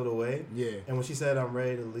 Every step of the way. Yeah. And when she said, "I'm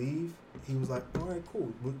ready to leave," he was like, "All right,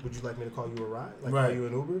 cool. Would you like me to call you a ride? Like call you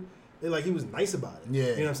an Uber?" Like he was nice about it. Yeah.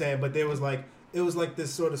 You know what I'm saying? But there was like it was like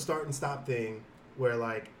this sort of start and stop thing where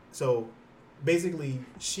like so basically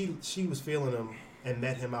she was feeling him and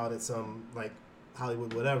met him out at some like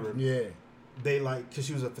Hollywood whatever. Yeah. They like because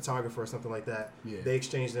she was a photographer or something like that. Yeah. They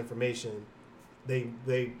exchanged information. They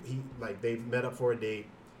met up for a date.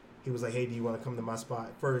 He was like, "Hey, do you want to come to my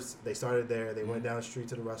spot?" First, they started there. They went down the street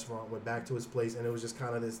to the restaurant, went back to his place, and it was just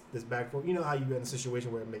kind of this back and forth. You know how you get in a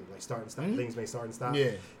situation where it may like start and stop, things may start and stop. Yeah,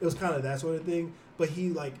 it was kind of that sort of thing. But he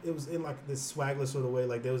like it was in like this swagger sort of way.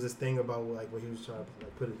 Like there was this thing about like where he was trying to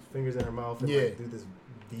like put his fingers in her mouth and like do this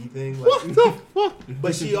V thing. Like, what the fuck?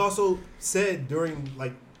 But she also said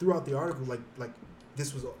throughout the article like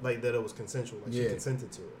this was like that it was consensual. Like she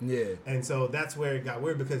consented to it. Yeah, and so that's where it got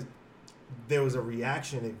weird because there was a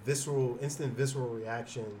reaction, instant visceral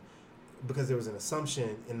reaction, because there was an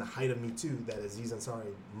assumption in the height of Me Too that Aziz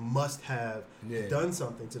Ansari must have done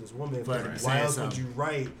something to this woman. Right. Why else would you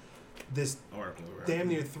write this damn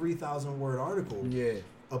near 3,000 word article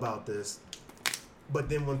about this? But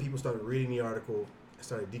then when people started reading the article and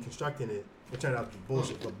started deconstructing it, it turned out to be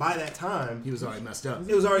bullshit. But by that time, he was already messed up.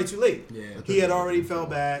 It was already too late. Yeah, he had already fell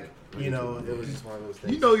back. You know, it was just one of those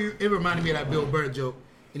things. You know, it reminded me of that Bill Burr joke.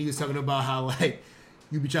 And he was talking about how, like,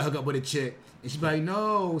 you be trying to hook up with a chick. And she'd be like,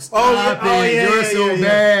 "No, stop it. You're so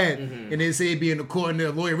bad." Mm-hmm. And then say it'd be in the court and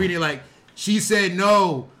the lawyer reading it like, "She said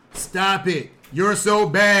no. Stop it. you're so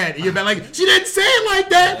bad. And you're bad. Like, she didn't say it like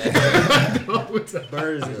that.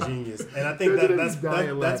 Bird is a genius, and I think that's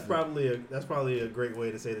probably a great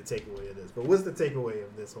way to say the takeaway of this. But what's the takeaway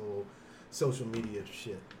of this whole social media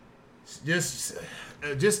shit? Just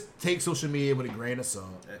take social media with a grain of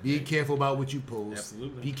salt. Be careful about what you post.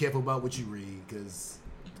 Absolutely. Be careful about what you read, because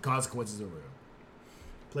the consequences are real.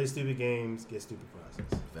 Play stupid games, get stupid prizes.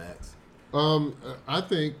 Facts. I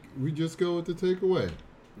think we just go with the takeaway.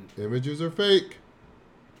 Images are fake.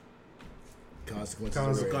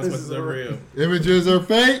 Consequences are real. Images are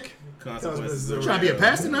fake. Consequences are real. Trying to be a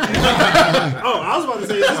pastor now? Oh, I was about to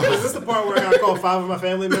say, is this the part where I got to call 5 of my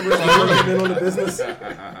family members and work in on the business?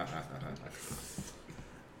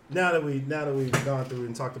 Now that we've gone through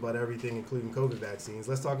and talked about everything, including COVID vaccines,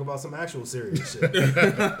 let's talk about some actual serious shit.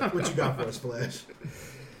 What you got for us, Flash?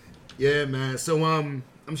 Yeah, man. So I'm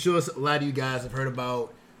sure a lot of you guys have heard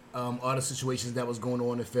about all the situations that was going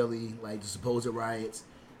on in Philly, like the supposed riots.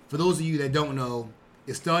 For those of you that don't know,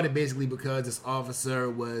 it started basically because this officer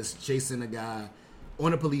was chasing a guy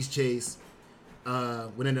on a police chase.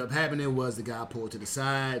 What ended up happening was the guy pulled to the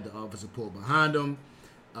side, the officer pulled behind him.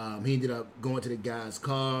 He ended up going to the guy's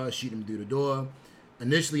car, shooting him through the door.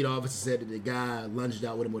 Initially, the officer said that the guy lunged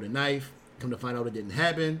out with him with a knife. Come to find out it didn't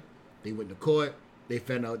happen. They went to court. They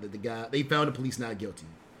found out that they found the police not guilty.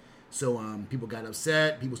 So people got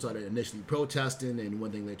upset. People started initially protesting, and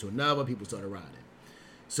one thing led to another. People started rioting.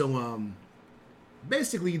 So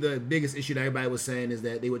basically, the biggest issue that everybody was saying is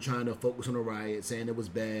that they were trying to focus on the riot, saying it was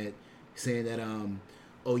bad, saying that,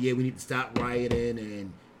 oh yeah, we need to stop rioting,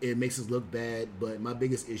 and it makes us look bad. But my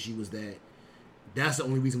biggest issue was that that's the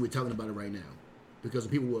only reason we're talking about it right now. Because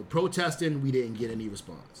when people were protesting, we didn't get any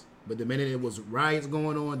response. But the minute it was riots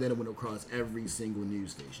going on, then it went across every single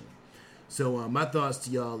news station. So my thoughts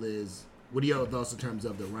to y'all is, what are y'all thoughts in terms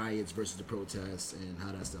of the riots versus the protests and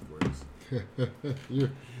how that stuff works?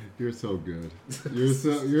 You're so good. You're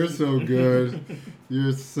so good.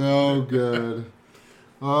 You're so good.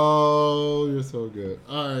 Oh, you're so good.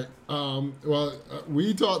 All right.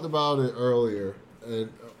 We talked about it earlier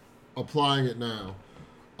and applying it now.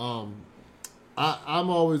 I'm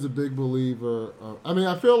always a big believer.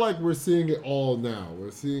 I feel like we're seeing it all now.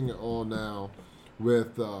 We're seeing it all now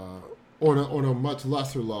with on a much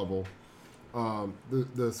lesser level.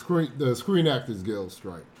 The Screen Actors Guild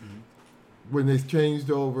strike. Mm-hmm. When they changed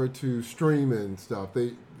over to streaming stuff,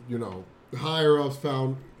 the higher ups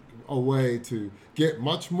found a way to get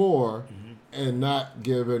much more and not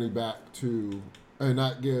give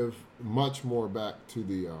much more back to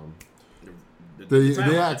the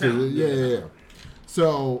actors. Yeah.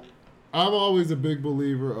 So I'm always a big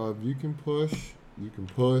believer of you can push,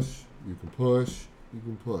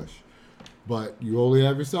 but you only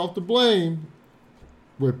have yourself to blame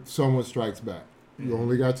when someone strikes back. You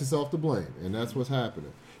only got yourself to blame, and that's what's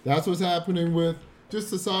happening. That's what's happening with just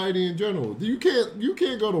society in general. You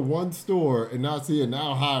can't go to one store and not see a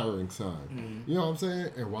now hiring sign. Mm-hmm. You know what I'm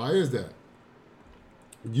saying? And why is that?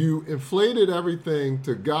 You inflated everything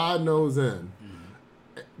to God knows end,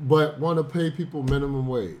 but want to pay people minimum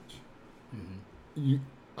wage. Mm-hmm.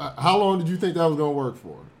 How long did you think that was going to work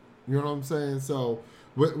for? You know what I'm saying? So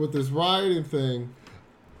with this rioting thing,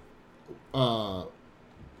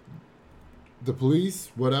 the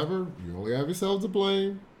police, whatever, you only have yourselves to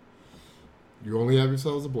blame.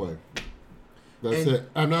 That's it.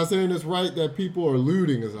 I'm not saying it's right that people are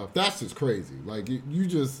looting and stuff. That's just crazy. Like, you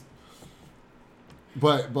just...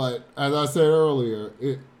 But as I said earlier,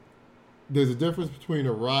 there's a difference between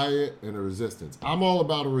a riot and a resistance. I'm all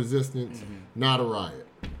about a resistance, not a riot.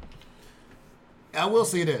 I will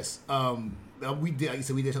say this. We did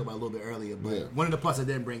talk about it a little bit earlier, but one of the parts I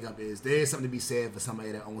didn't bring up is there is something to be said for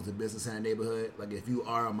somebody that owns a business in a neighborhood. Like, if you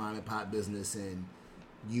are a mom and pop business and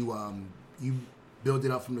you build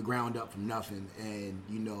it up from the ground up from nothing, and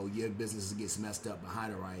your business gets messed up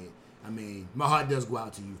behind a riot. I mean, my heart does go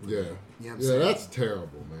out to you. Yeah, you know what I'm saying? That's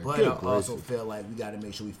terrible, man. But I also feel like we got to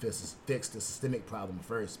make sure we fix the systemic problem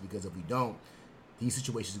first, because if we don't, these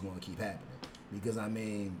situations are going to keep happening. Because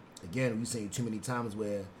again, we've seen too many times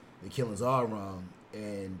where the killings are wrong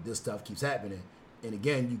and this stuff keeps happening. And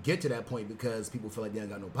again, you get to that point because people feel like they don't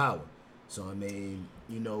got no power. So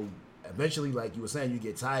eventually, like you were saying, you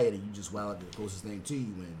get tired and you just wild the closest thing to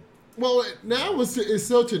you. And well, now it's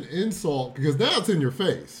such an insult because now it's in your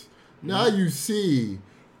face. Now you see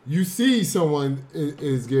someone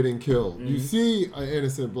is getting killed. Mm-hmm. You see an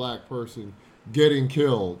innocent black person getting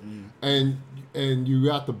killed, and you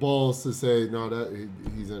got the balls to say no, that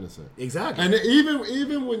he's innocent. Exactly. And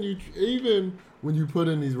even when you put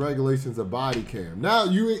in these regulations of body cam, now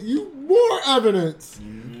you more evidence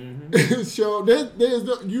show that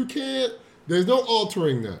There's no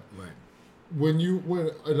altering that. Right. When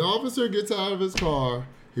an officer gets out of his car,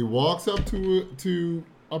 he walks up to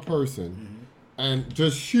a person and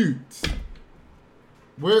just shoots.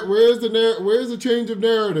 Where's the change of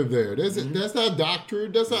narrative there? That's not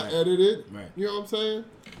doctored. That's not edited. Right. You know what I'm saying?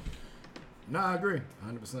 No, I agree,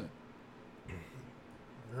 100%.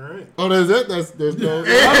 All right. Oh, there's it. There's no. Y'all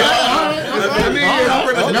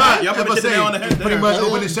pretty much hit the nail on the head there. Pretty much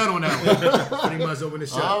open the shut on that one. Pretty much open the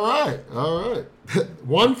shut. All right.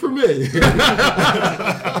 One for me.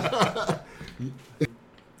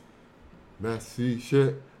 Messy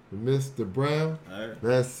shit with Mr. Brown. All right.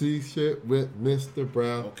 Messy shit with Mr.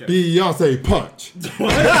 Brown. Okay. Beyonce punch.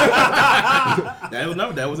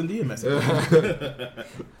 That was indeed a message.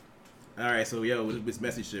 All right, so with this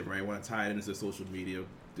messy shit, right? I want to tie it into social media.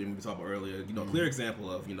 Thing we talked about earlier. Clear example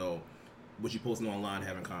of what you posting online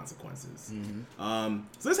having consequences. So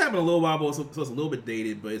this happened a little while ago, so it's a little bit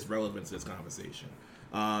dated, but it's relevant to this conversation.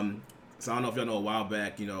 So I don't know if y'all know a while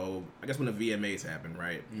back, I guess when the VMAs happened,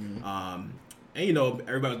 right? And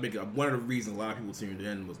everybody was making one of the reasons a lot of people tuned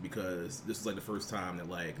in was because this was like the first time that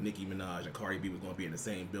like Nicki Minaj and Cardi B was going to be in the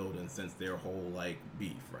same building since their whole like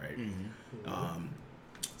beef, right?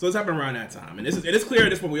 So it's happened around that time, and it's clear at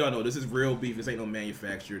this point we all know this is real beef. This ain't no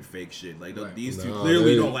manufactured fake shit. Like these two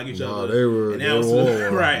clearly don't like each other. They were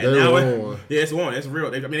right. They now were it's on. It's real.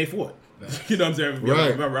 They fought. You know what I'm saying?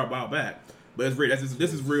 Right. A while back, but it's real.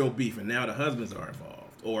 This is real beef, and now the husbands are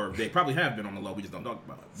involved, or they probably have been on the low. We just don't talk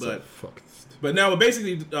about it. But now,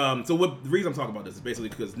 basically, so what the reason I'm talking about this is basically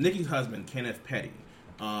because Nicki's husband, Kenneth Petty.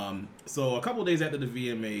 So a couple of days after the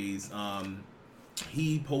VMAs,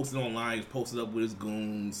 he posted online. He posted up with his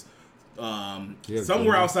goons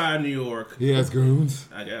somewhere outside of New York. He has goons,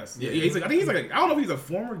 I guess. Yeah, I think he's like I don't know if he's a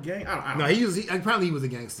former gang. I don't know. No, he was a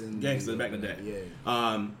gangster. Back in the day.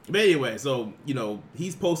 Yeah. But anyway, so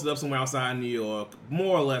he's posted up somewhere outside New York,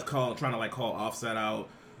 more or less trying to call Offset out.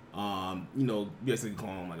 Basically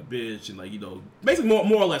calling him like a bitch and basically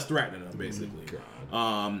more or less threatening him basically.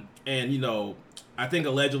 And I think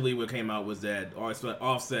allegedly what came out was that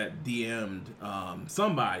Offset DM'd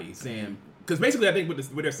somebody saying, because basically I think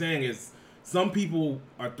what they're saying is some people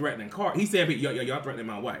are threatening Cardi. He said, y'all threatening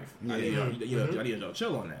my wife. I need y'all to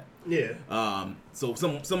chill on that. Yeah. So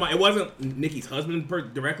somebody, it wasn't Nicki's husband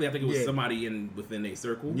directly. I think it was somebody within a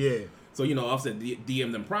circle. Yeah. So Offset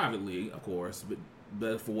DM'd them privately, of course,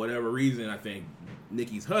 but for whatever reason, I think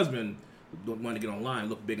Nicki's husband wanted to get online,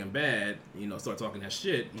 look big and bad, start talking that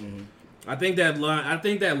shit. I think that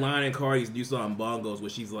line in Cardi's "You Saw in Bongos" where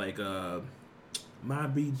she's like, "My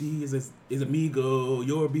BD is amigo,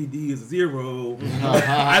 your BD is a zero."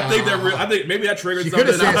 I think maybe that triggered something. Could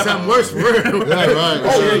have said something worse for real. Yeah, right.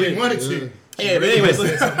 Oh, wanted to. Yeah, but anyway,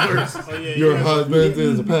 your husband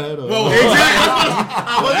is a pedo. Well, exactly.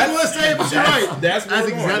 I wasn't going to say it, but you're right. That's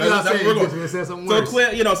exactly what I'm saying.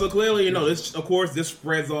 So clearly, this, of course, this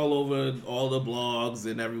spreads all over all the blogs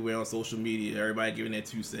and everywhere on social media. Everybody giving their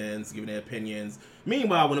 2 cents, giving their opinions.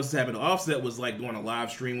 Meanwhile, when this was happening, Offset was like doing a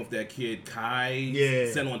live stream with that kid Kai,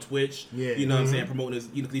 sent on Twitch. Yeah. You know what I'm saying? Promoting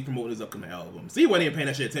his upcoming album. So he wasn't even paying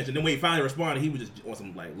that shit attention. Then when he finally responded, he was just on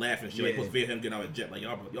some laughing shit. Like, supposed to be him getting out of the jet. Like,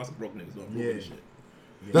 y'all some broke niggas doing broke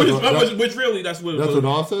shit. Which really, that's what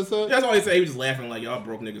Offset said? That's all he said. He was just laughing like, y'all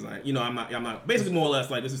broke niggas. Like, I'm not, basically more or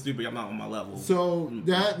less like, this is stupid. I'm not on my level. So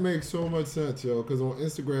that makes so much sense, yo. Because on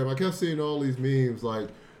Instagram, I kept seeing all these memes like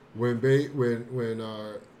when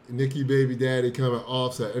Nicki baby daddy coming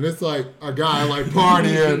Offset, and it's like a guy like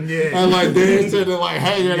partying and like dancing and like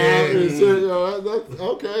hanging out and shit. Yo,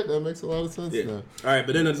 okay, that makes a lot of sense now. All right,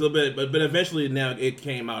 but then a little bit, but eventually now it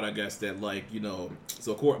came out, I guess, that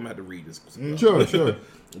so I'm gonna have to read this. Sure.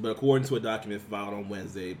 But according to a document filed on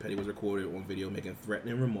Wednesday, Petty was recorded on video making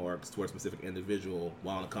threatening remarks toward a specific individual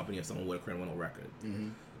while in the company of someone with a criminal record.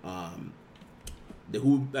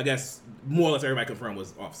 Who I guess more or less everybody confirmed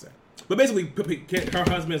was Offset. But basically, her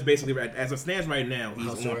husband is basically, as it stands right now,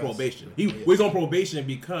 he's on probation. He's on probation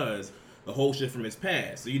because the whole shit from his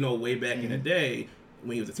past. So, way back in the day,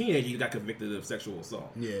 when he was a teenager, he got convicted of sexual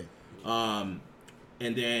assault. Yeah. And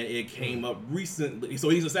then it came up recently. So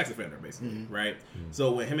he's a sex offender, basically, right?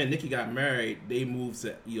 So when him and Nicki got married, they moved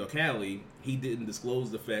to Cali. He didn't disclose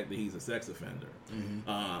the fact that he's a sex offender.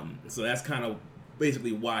 So that's kind of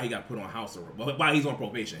basically why he got put on house arrest. Why he's on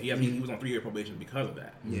probation. He was on 3-year probation because of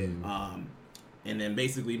that. Yeah. And then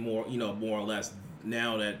basically more or less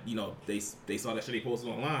now that they saw that shit he posted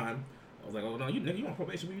online, I was like, oh no, you on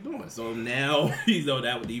probation? What are you doing? So now he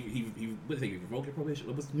revoked your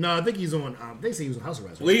probation. No, I think he's on. They say he was on house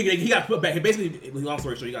arrest. Right? Well, he got put back. Basically, long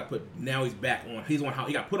story short, he got put. Now he's back on. He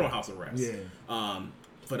got put on house arrest. Yeah.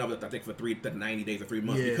 for another, I think, for 90 days or 3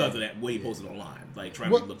 months Yeah. because of that what he posted online, like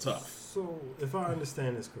trying What- to look tough. So, if I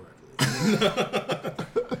understand this correctly,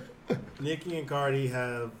 Nicki and Cardi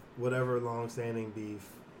have whatever long-standing beef,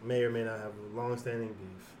 may or may not have long-standing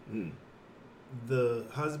beef. Mm. The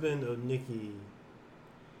husband of Nicki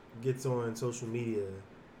gets on social media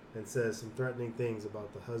and says some threatening things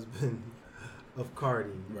about the husband of Cardi,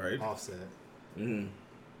 Right. Offset, Mm.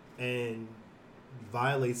 and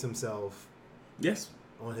violates himself Yes.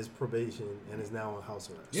 on his probation and is now on house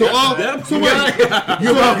arrest. So, Yeah. so wait,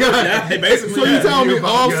 Yeah, basically. so you yeah. telling me You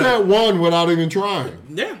about Offset won without even trying?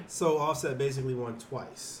 Yeah. So Offset basically won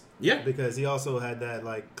twice. Yeah. Because he also had that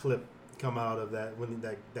like clip come out of that when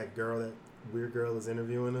that girl, that weird girl, is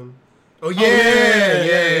interviewing him. Oh yeah,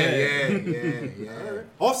 yeah.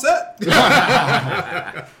 Offset.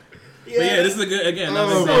 But yeah, this is a good again. Oh,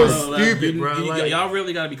 another so example, stupid, you- bro, you- like- y'all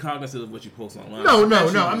really got to be cognizant of what you post online. No.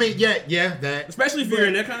 Especially- I mean, yeah, that. especially if you're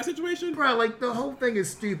in that kind of situation. Bro, like the whole thing is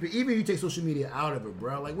stupid. Even if you take social media out of it,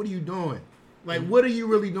 bro. Like, what are you doing? Like, what are you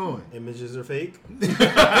really doing? Images are fake.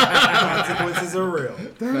 Consequences are real.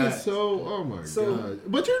 That is Facts. so. Oh my So- god!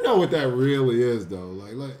 But you know what that really is, though.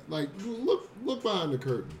 Like, look behind the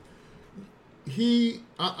curtain.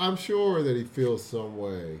 I'm sure that he feels some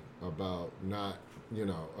way about not,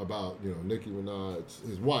 about Nicki Minaj,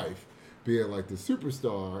 his wife, being like the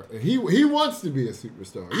superstar, and he wants to be a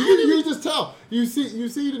superstar. You just tell. You see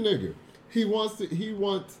the nigga. He wants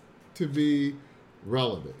to be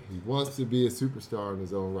relevant. He wants to be a superstar in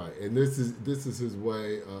his own right, and this is his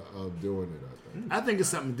way of doing it. I think it's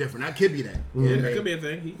something different. I could be that. Yeah, that could be a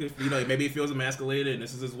thing. He could, maybe he feels emasculated, and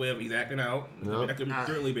this is his way of he's acting out. Yeah. That could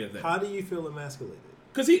certainly be a thing. How do you feel emasculated?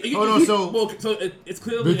 Because it's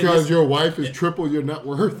clearly Because your wife is triple your net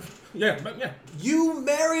worth. yeah. You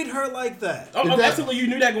married her like that. Oh, absolutely, you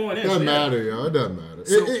knew that going in. Doesn't so yeah. matter, yo. It doesn't matter.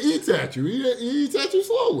 So- it eats at you. It eats at you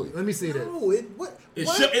slowly. Let me see that. No, what? It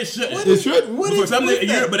what? should- it shouldn't. What It is- shouldn't. What For is some with nigga-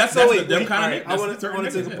 that? but that's So the- them kind of alright, niggas. I want That's to certain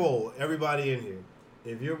take niggas, a yeah. poll. Everybody in here,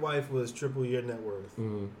 if your wife was triple your net worth,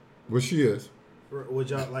 Well, she is. would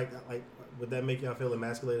y'all like? Would that make y'all feel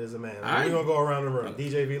emasculated as a man? I- We're gonna go around the room.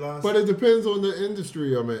 DJ Vilas. But it depends on the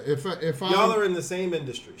industry. I mean, if Y'all are in the same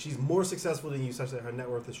industry. She's more successful than you, such that her net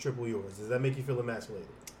worth is triple yours. Does that make you feel emasculated?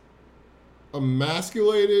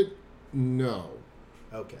 emasculated, no.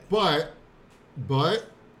 Okay. But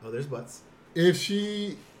Oh, there's butts. if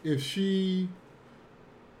she,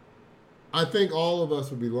 I think all of us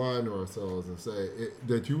would be lying to ourselves and say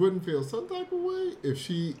that you wouldn't feel some type of way if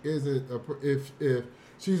she isn't if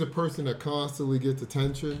she's a person that constantly gets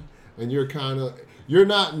attention and you're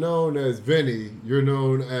not known as Vinny, you're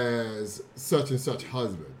known as such and such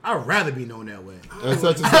husband. I'd rather be known that way. As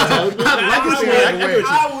such and such husband. I can see that way.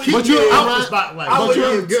 I would Keep you you out right. the spotlight. I But would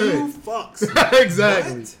you're give good. 2 fucks.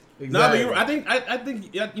 Exactly. What? No, but you're, I think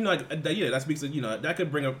that speaks to that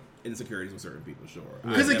could bring up insecurities with certain people, sure.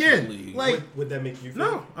 I 'Cause again, definitely- like- Would that make you feel?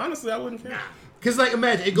 no, honestly, I wouldn't care. Because, like,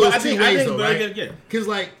 imagine, it But goes I two think, ways, though, but right? again, yeah. Because,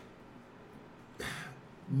 like,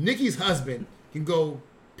 Nikki's husband can go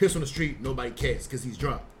piss on the street, nobody cares because he's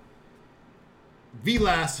drunk.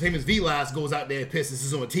 Famous V-Last goes out there and pisses.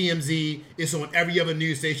 It's on TMZ. It's on every other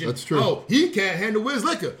news station. That's true. Oh, he can't handle his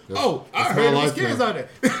liquor. I that's heard my his life kids now. out there.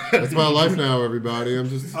 That's my life now, everybody. I'm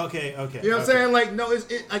just Okay. You know what I'm saying? Like, no,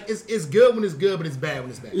 it's good when it's good, but it's bad when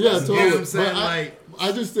it's bad. yeah, You totally. know what I'm saying? But Like,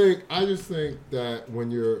 I just think that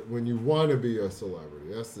when you want to be a celebrity,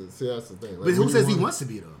 that's the thing. Like, but when who you says he wanna- wants to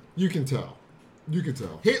be though? You can tell.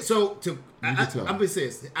 Here, so can tell. I'm gonna say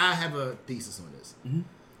this. I have a thesis on this.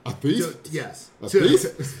 A thief? Yes. A To,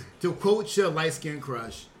 thief? to quote your light skin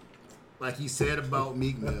crush, like he said about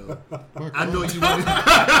Meek Mill. I know you want to.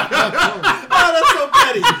 Oh, that's so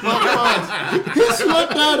petty. He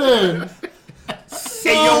slipped that in.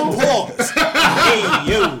 Hey, yo, pause.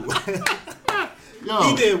 Hey, yo. Yo,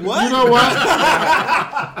 He did what? You know what?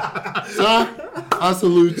 Son, I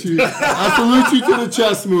salute you. I salute you to the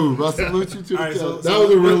chess move. I salute you to the All right, chess. so That was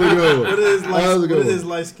a really good one. What did That was a good his one.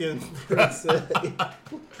 light skin friend say?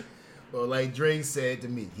 Well, like Drake said to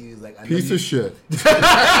me, he was like, I know Piece you, of shit. Is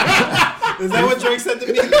that what Drake said to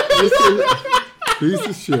me? Piece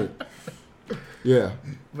of shit. Yeah.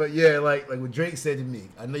 But yeah, like what Drake said to me,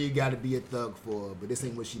 I know you got to be a thug for her, but this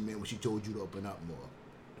ain't what she meant when she told you to open up more.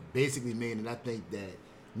 Basically, meaning I think that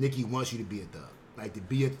Nicki wants you to be a thug. Like to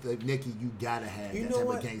be a thug, Nicki, you gotta have You that know type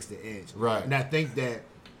what? of gangster edge. Right. And I think that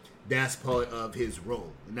that's part of his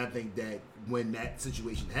role. And I think that when that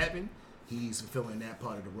situation happened, he's fulfilling that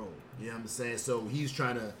part of the role. You know what I'm saying? So he's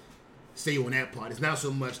trying to stay on that part. It's not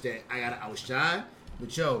so much that I gotta outshine,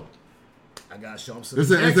 but yo, I gotta show him some.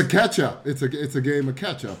 It's a catch up. It's a game of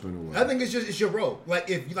catch up in a way. I think it's your role. Like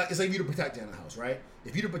if you it's like you the protector in the house, right?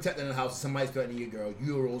 If you're the protector in the house, somebody's threatening your girl,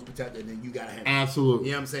 you're always protector, then you gotta handle it. Absolutely.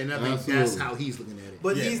 You know what I'm saying? I think that's how he's looking at it.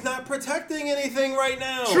 But he's not protecting anything right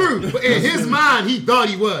now. True, but in his mind, he thought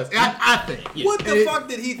he was. I think. Yeah. What the fuck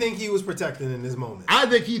did he think he was protecting in this moment? I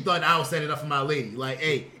think he thought I was setting up for my lady. Like,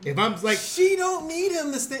 hey, if I'm like, She don't need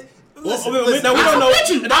him to stay. Listen, Well, listen, no, we don't know.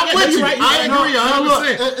 I'm with you. I agree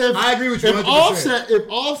 100%. I agree with you 100%. If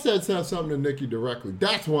Offset said something to Nicki directly,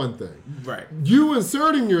 that's one thing. Right. You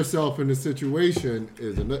inserting yourself in the situation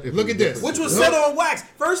is another. Look at this. which was said on wax.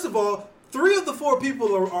 First of all, 3 of the 4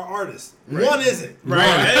 people are artists. Right. One isn't.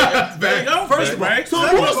 Right. There you go. First of all, right. So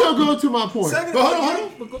also go to my point. Second But of all,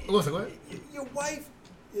 hold on. Listen, go ahead. your wife.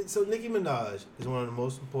 So Nicki Minaj is one of the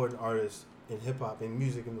most important artists in hip hop and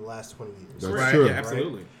music in the last 20 years. That's Right. true. Yeah,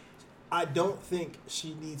 absolutely. I don't think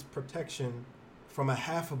she needs protection from a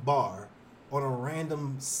half a bar on a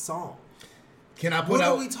random song. Can I put What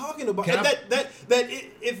out? are we talking about? Can I-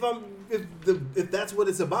 If that's what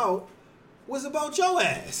it's about, was about your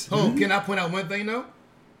ass. Can I point out one thing though?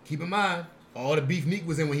 Keep in mind, all the beef Meek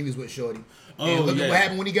was in when he was with Shorty. Oh, And look yeah. at what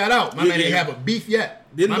happened when he got out. My Yeah, man didn't yeah. have a beef yet.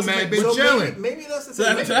 Didn't My listen man to- been So chilling. maybe that's the So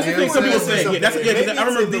thing. that's Maybe the thing. Some people say, something yeah, that's there. yeah. Maybe I it's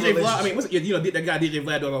remember in the DJ Vlad. I relationship. mean, that guy DJ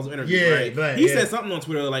Vlad doing all those interviews, Yeah, right? right, He yeah. said something on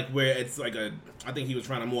Twitter like where it's like I think he was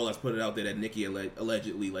trying to more or less put it out there that Nicki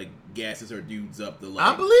allegedly like gasses her dudes up to like.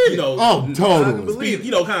 I believe it. You know, Oh, totally. Speak,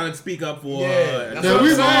 you know, kind of like speak up for. Yeah, that's Yeah,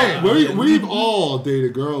 what I'm saying. we've all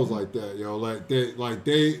dated girls like that, yo.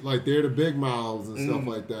 They're the big mouths and stuff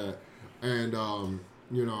like that, and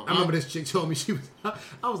you know. I remember this chick told me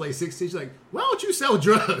I was like 16. She's like, why don't you sell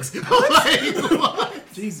drugs? I was like,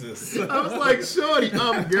 what? Jesus. I was like, Shorty,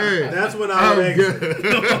 I'm good. That's when I would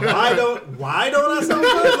exit. Why don't I sell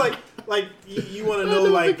drugs? Like you want to know never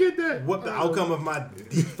like forget that. what the outcome of my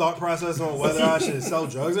deep thought process on whether I should sell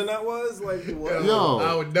drugs or not was? Like what? Yo.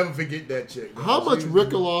 I would never forget that chick. Bro. How much She was-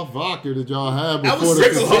 Rickaloff vodka did y'all have I before was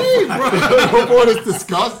this? 16, bro. Before this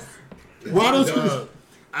discussed? Why don't you?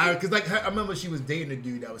 Because I remember she was dating a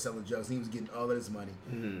dude that was selling drugs. And he was getting all of this money,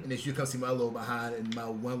 and then she'd come see my little behind in my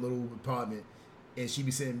one little apartment, and she'd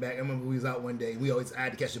be sitting back. I remember we was out one day. I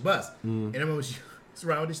had to catch the bus, and I remember she was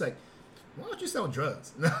around. She's like, "Why don't you sell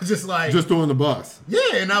drugs?" And I was just like, Just on the bus. "Yeah,"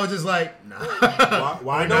 and I was just like, "Nah."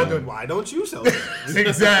 Why don't you sell drugs?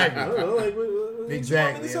 Exactly. I don't know, like, what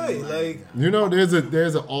Exactly. You want me to say? Like, You know,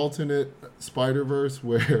 there's an alternate Spider-Verse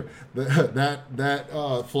where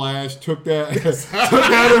that Flash took that advice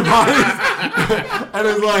and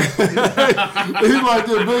it's like he's like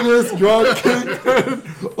the biggest drug kingpin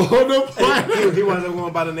on the planet. he winds up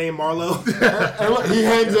going by the name Marlo. And look, he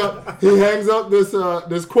hangs up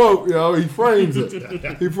this quote. You know, he frames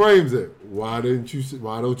it. Why don't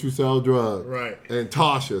you sell drugs? Right. And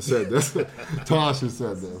Tasha said this. Tasha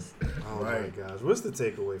said this. Oh my gosh, what's the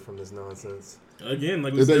takeaway from this nonsense? Again,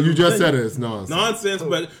 like we Is that said, you just said it? It's nonsense. nonsense,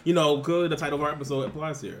 but you know, clearly the title of our episode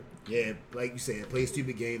applies here. Yeah, like you said, play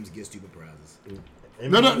stupid games, get stupid prizes. No.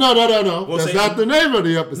 Well, That's say- not the name of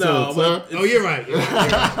the episode, No, sir. but Oh, you're right. You're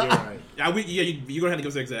right. You're gonna have to give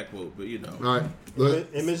us the exact quote, but you know, All right. Look,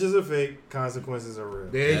 Images are fake, consequences are real.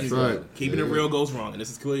 There that's you go. right. keeping it real goes wrong, and this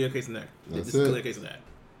is clearly a case of that. That's This is it. clearly a case of that.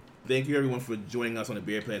 Thank you, everyone, for joining us on the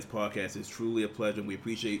Beer Plans podcast. It's truly a pleasure. We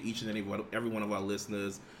appreciate each and every one of our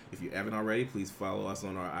listeners. If you haven't already, please follow us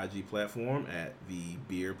on our IG platform at the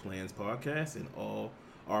Beer Plans Podcast and all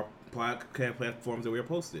our podcast platforms that we are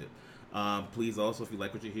posted. Please also, if you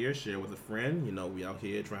like what you hear, share with a friend. You know, we out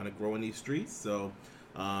here trying to grow in these streets. So,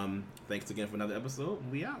 thanks again for another episode.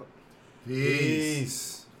 And we out. Peace.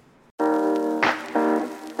 Peace.